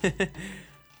 Okay.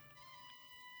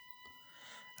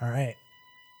 All right.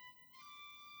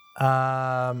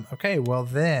 Okay. Well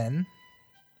then,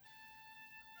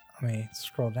 let me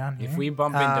scroll down here. If we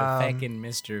bump into feckin'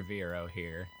 Mr. Vero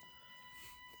here.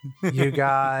 You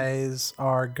guys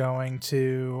are going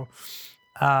to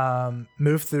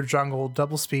move through the jungle,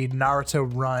 double speed, Naruto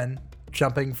run,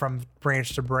 jumping from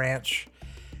branch to branch,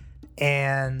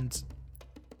 and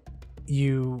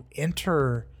you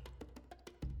enter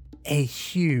a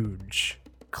huge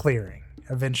clearing.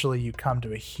 Eventually, you come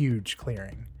to a huge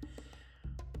clearing.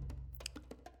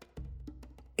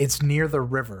 It's near the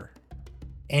river,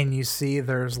 and you see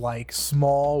there's like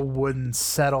small wooden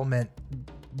settlement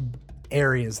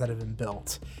areas that have been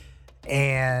built,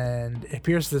 and it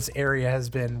appears this area has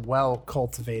been well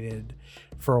cultivated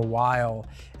for a while,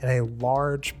 and a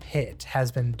large pit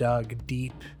has been dug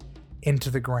deep into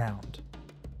the ground.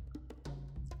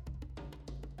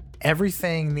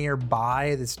 Everything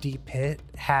nearby this deep pit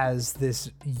has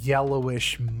this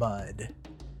yellowish mud.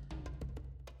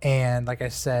 And like I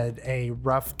said, a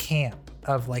rough camp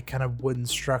of like kind of wooden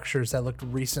structures that looked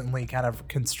recently kind of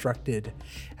constructed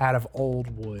out of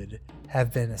old wood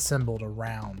have been assembled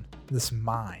around this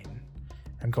mine.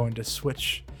 I'm going to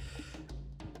switch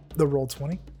the roll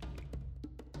 20.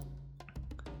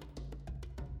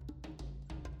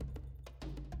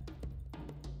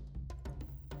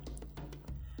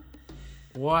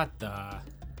 What the?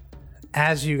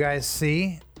 As you guys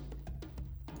see,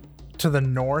 to the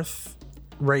north,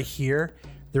 right here,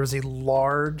 there's a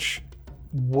large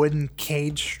wooden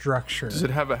cage structure. Does it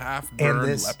have a half-burned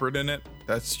this- leopard in it?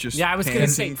 That's just Yeah, I was gonna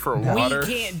say panting for water.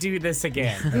 we can't do this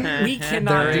again. We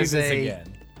cannot There do is this a-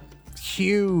 again.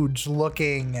 Huge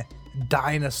looking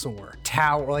dinosaur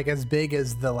tower, like as big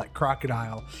as the like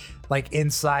crocodile, like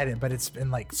inside it, but it's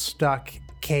been like stuck,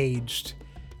 caged,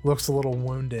 looks a little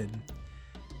wounded.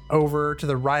 Over to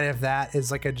the right of that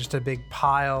is like just a big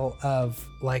pile of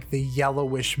like the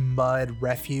yellowish mud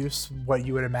refuse, what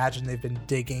you would imagine they've been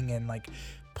digging and like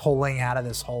pulling out of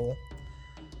this hole.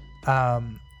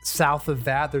 South of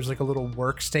that, there's like a little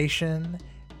workstation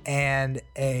and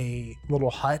a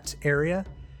little hut area.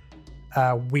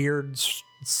 Weird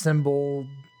symbol,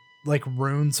 like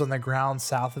runes on the ground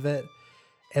south of it.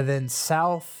 And then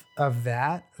south of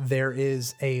that, there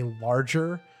is a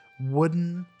larger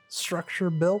wooden structure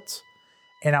built,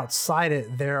 and outside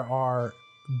it there are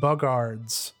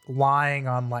buggards lying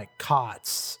on like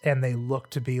cots, and they look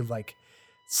to be like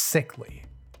sickly,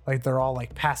 like they're all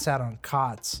like passed out on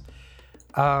cots.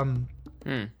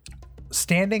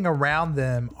 Standing around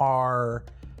them are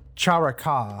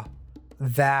charaka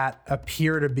that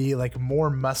appear to be like more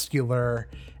muscular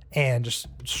and just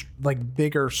like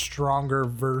bigger, stronger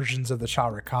versions of the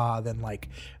Charaka than like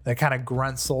the kind of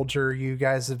grunt soldier you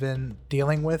guys have been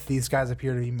dealing with. These guys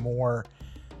appear to be more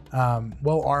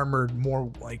well armored,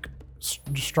 more like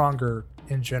stronger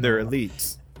in general. They're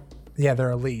elites. Yeah,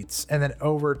 they're elites. And then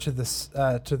over to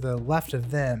the left of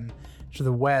them, to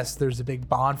the west, there's a big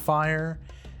bonfire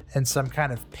and some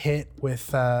kind of pit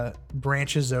with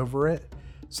branches over it,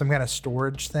 some kind of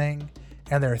storage thing.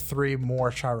 And there are 3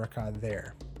 more Charaka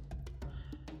there.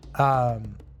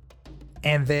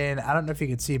 And then I don't know if you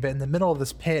can see, but in the middle of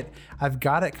this pit, I've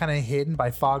got it kind of hidden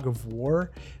by fog of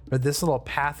war. But this little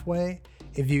pathway,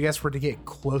 if you guys were to get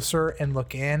closer and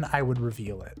look in, I would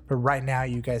reveal it. But right now,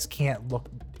 you guys can't look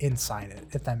inside it,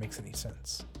 if that makes any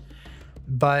sense.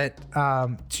 But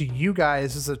to you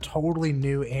guys, this is a totally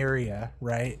new area,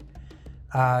 right?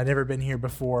 Never been here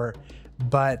before.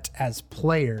 But as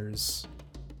players,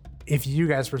 if you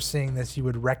guys were seeing this, you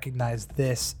would recognize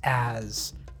this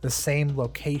as the same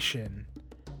location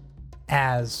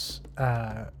as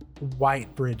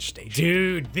White Bridge Station.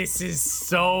 Dude, this is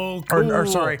so cool. Or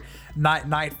sorry,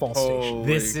 Nightfall Station. Holy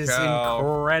This is cow.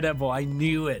 incredible. I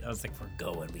knew it. I was like, we're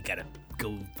going. We gotta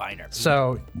go find our people.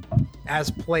 So, as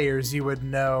players, you would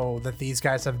know that these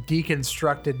guys have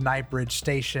deconstructed Nightbridge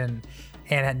Station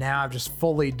and now have just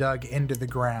fully dug into the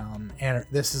ground. And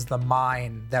this is the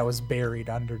mine that was buried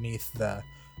underneath the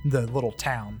little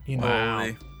town. You know,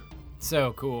 Holy.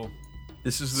 So cool.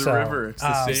 This is the So, river. It's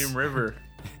the same river.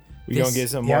 We gonna get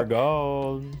some more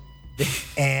gold.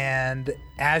 And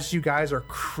as you guys are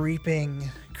creeping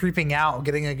out,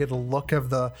 getting a good look of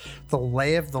the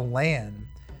lay of the land,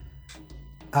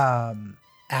 out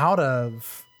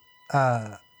of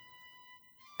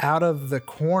the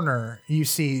corner, you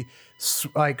see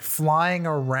like flying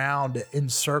around in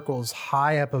circles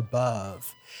high up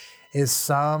above is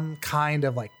some kind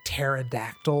of like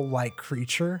pterodactyl-like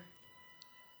creature.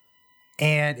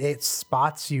 And it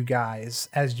spots you guys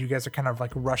as you guys are kind of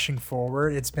like rushing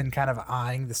forward. It's been kind of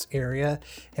eyeing this area.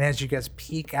 And as you guys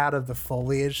peek out of the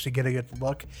foliage to get a good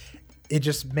look, it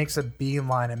just makes a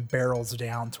beeline and barrels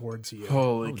down towards you.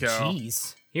 Holy cow.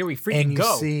 Jeez. Here we freaking And you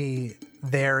go. see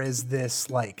there is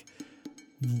this like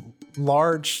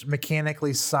large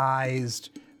mechanically sized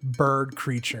bird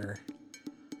creature.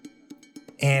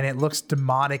 And it looks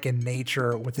demonic in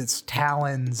nature with its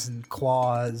talons and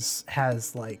claws,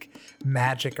 has like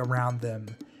magic around them.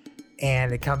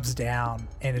 And it comes down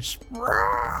and it's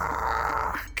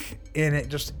and it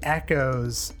just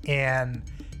echoes, and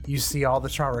you see all the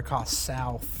Charaka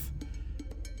south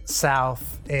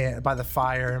and by the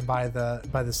fire and by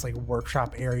this like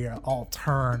workshop area all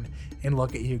turn and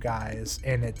look at you guys,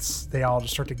 and they all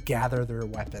just start to gather their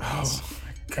weapons.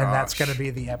 And that's going to be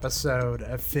the episode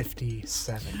of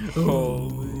 57.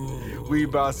 We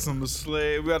about to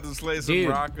slay some Dude.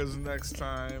 rockers next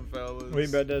time, fellas. We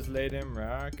better slay them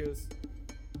rockers.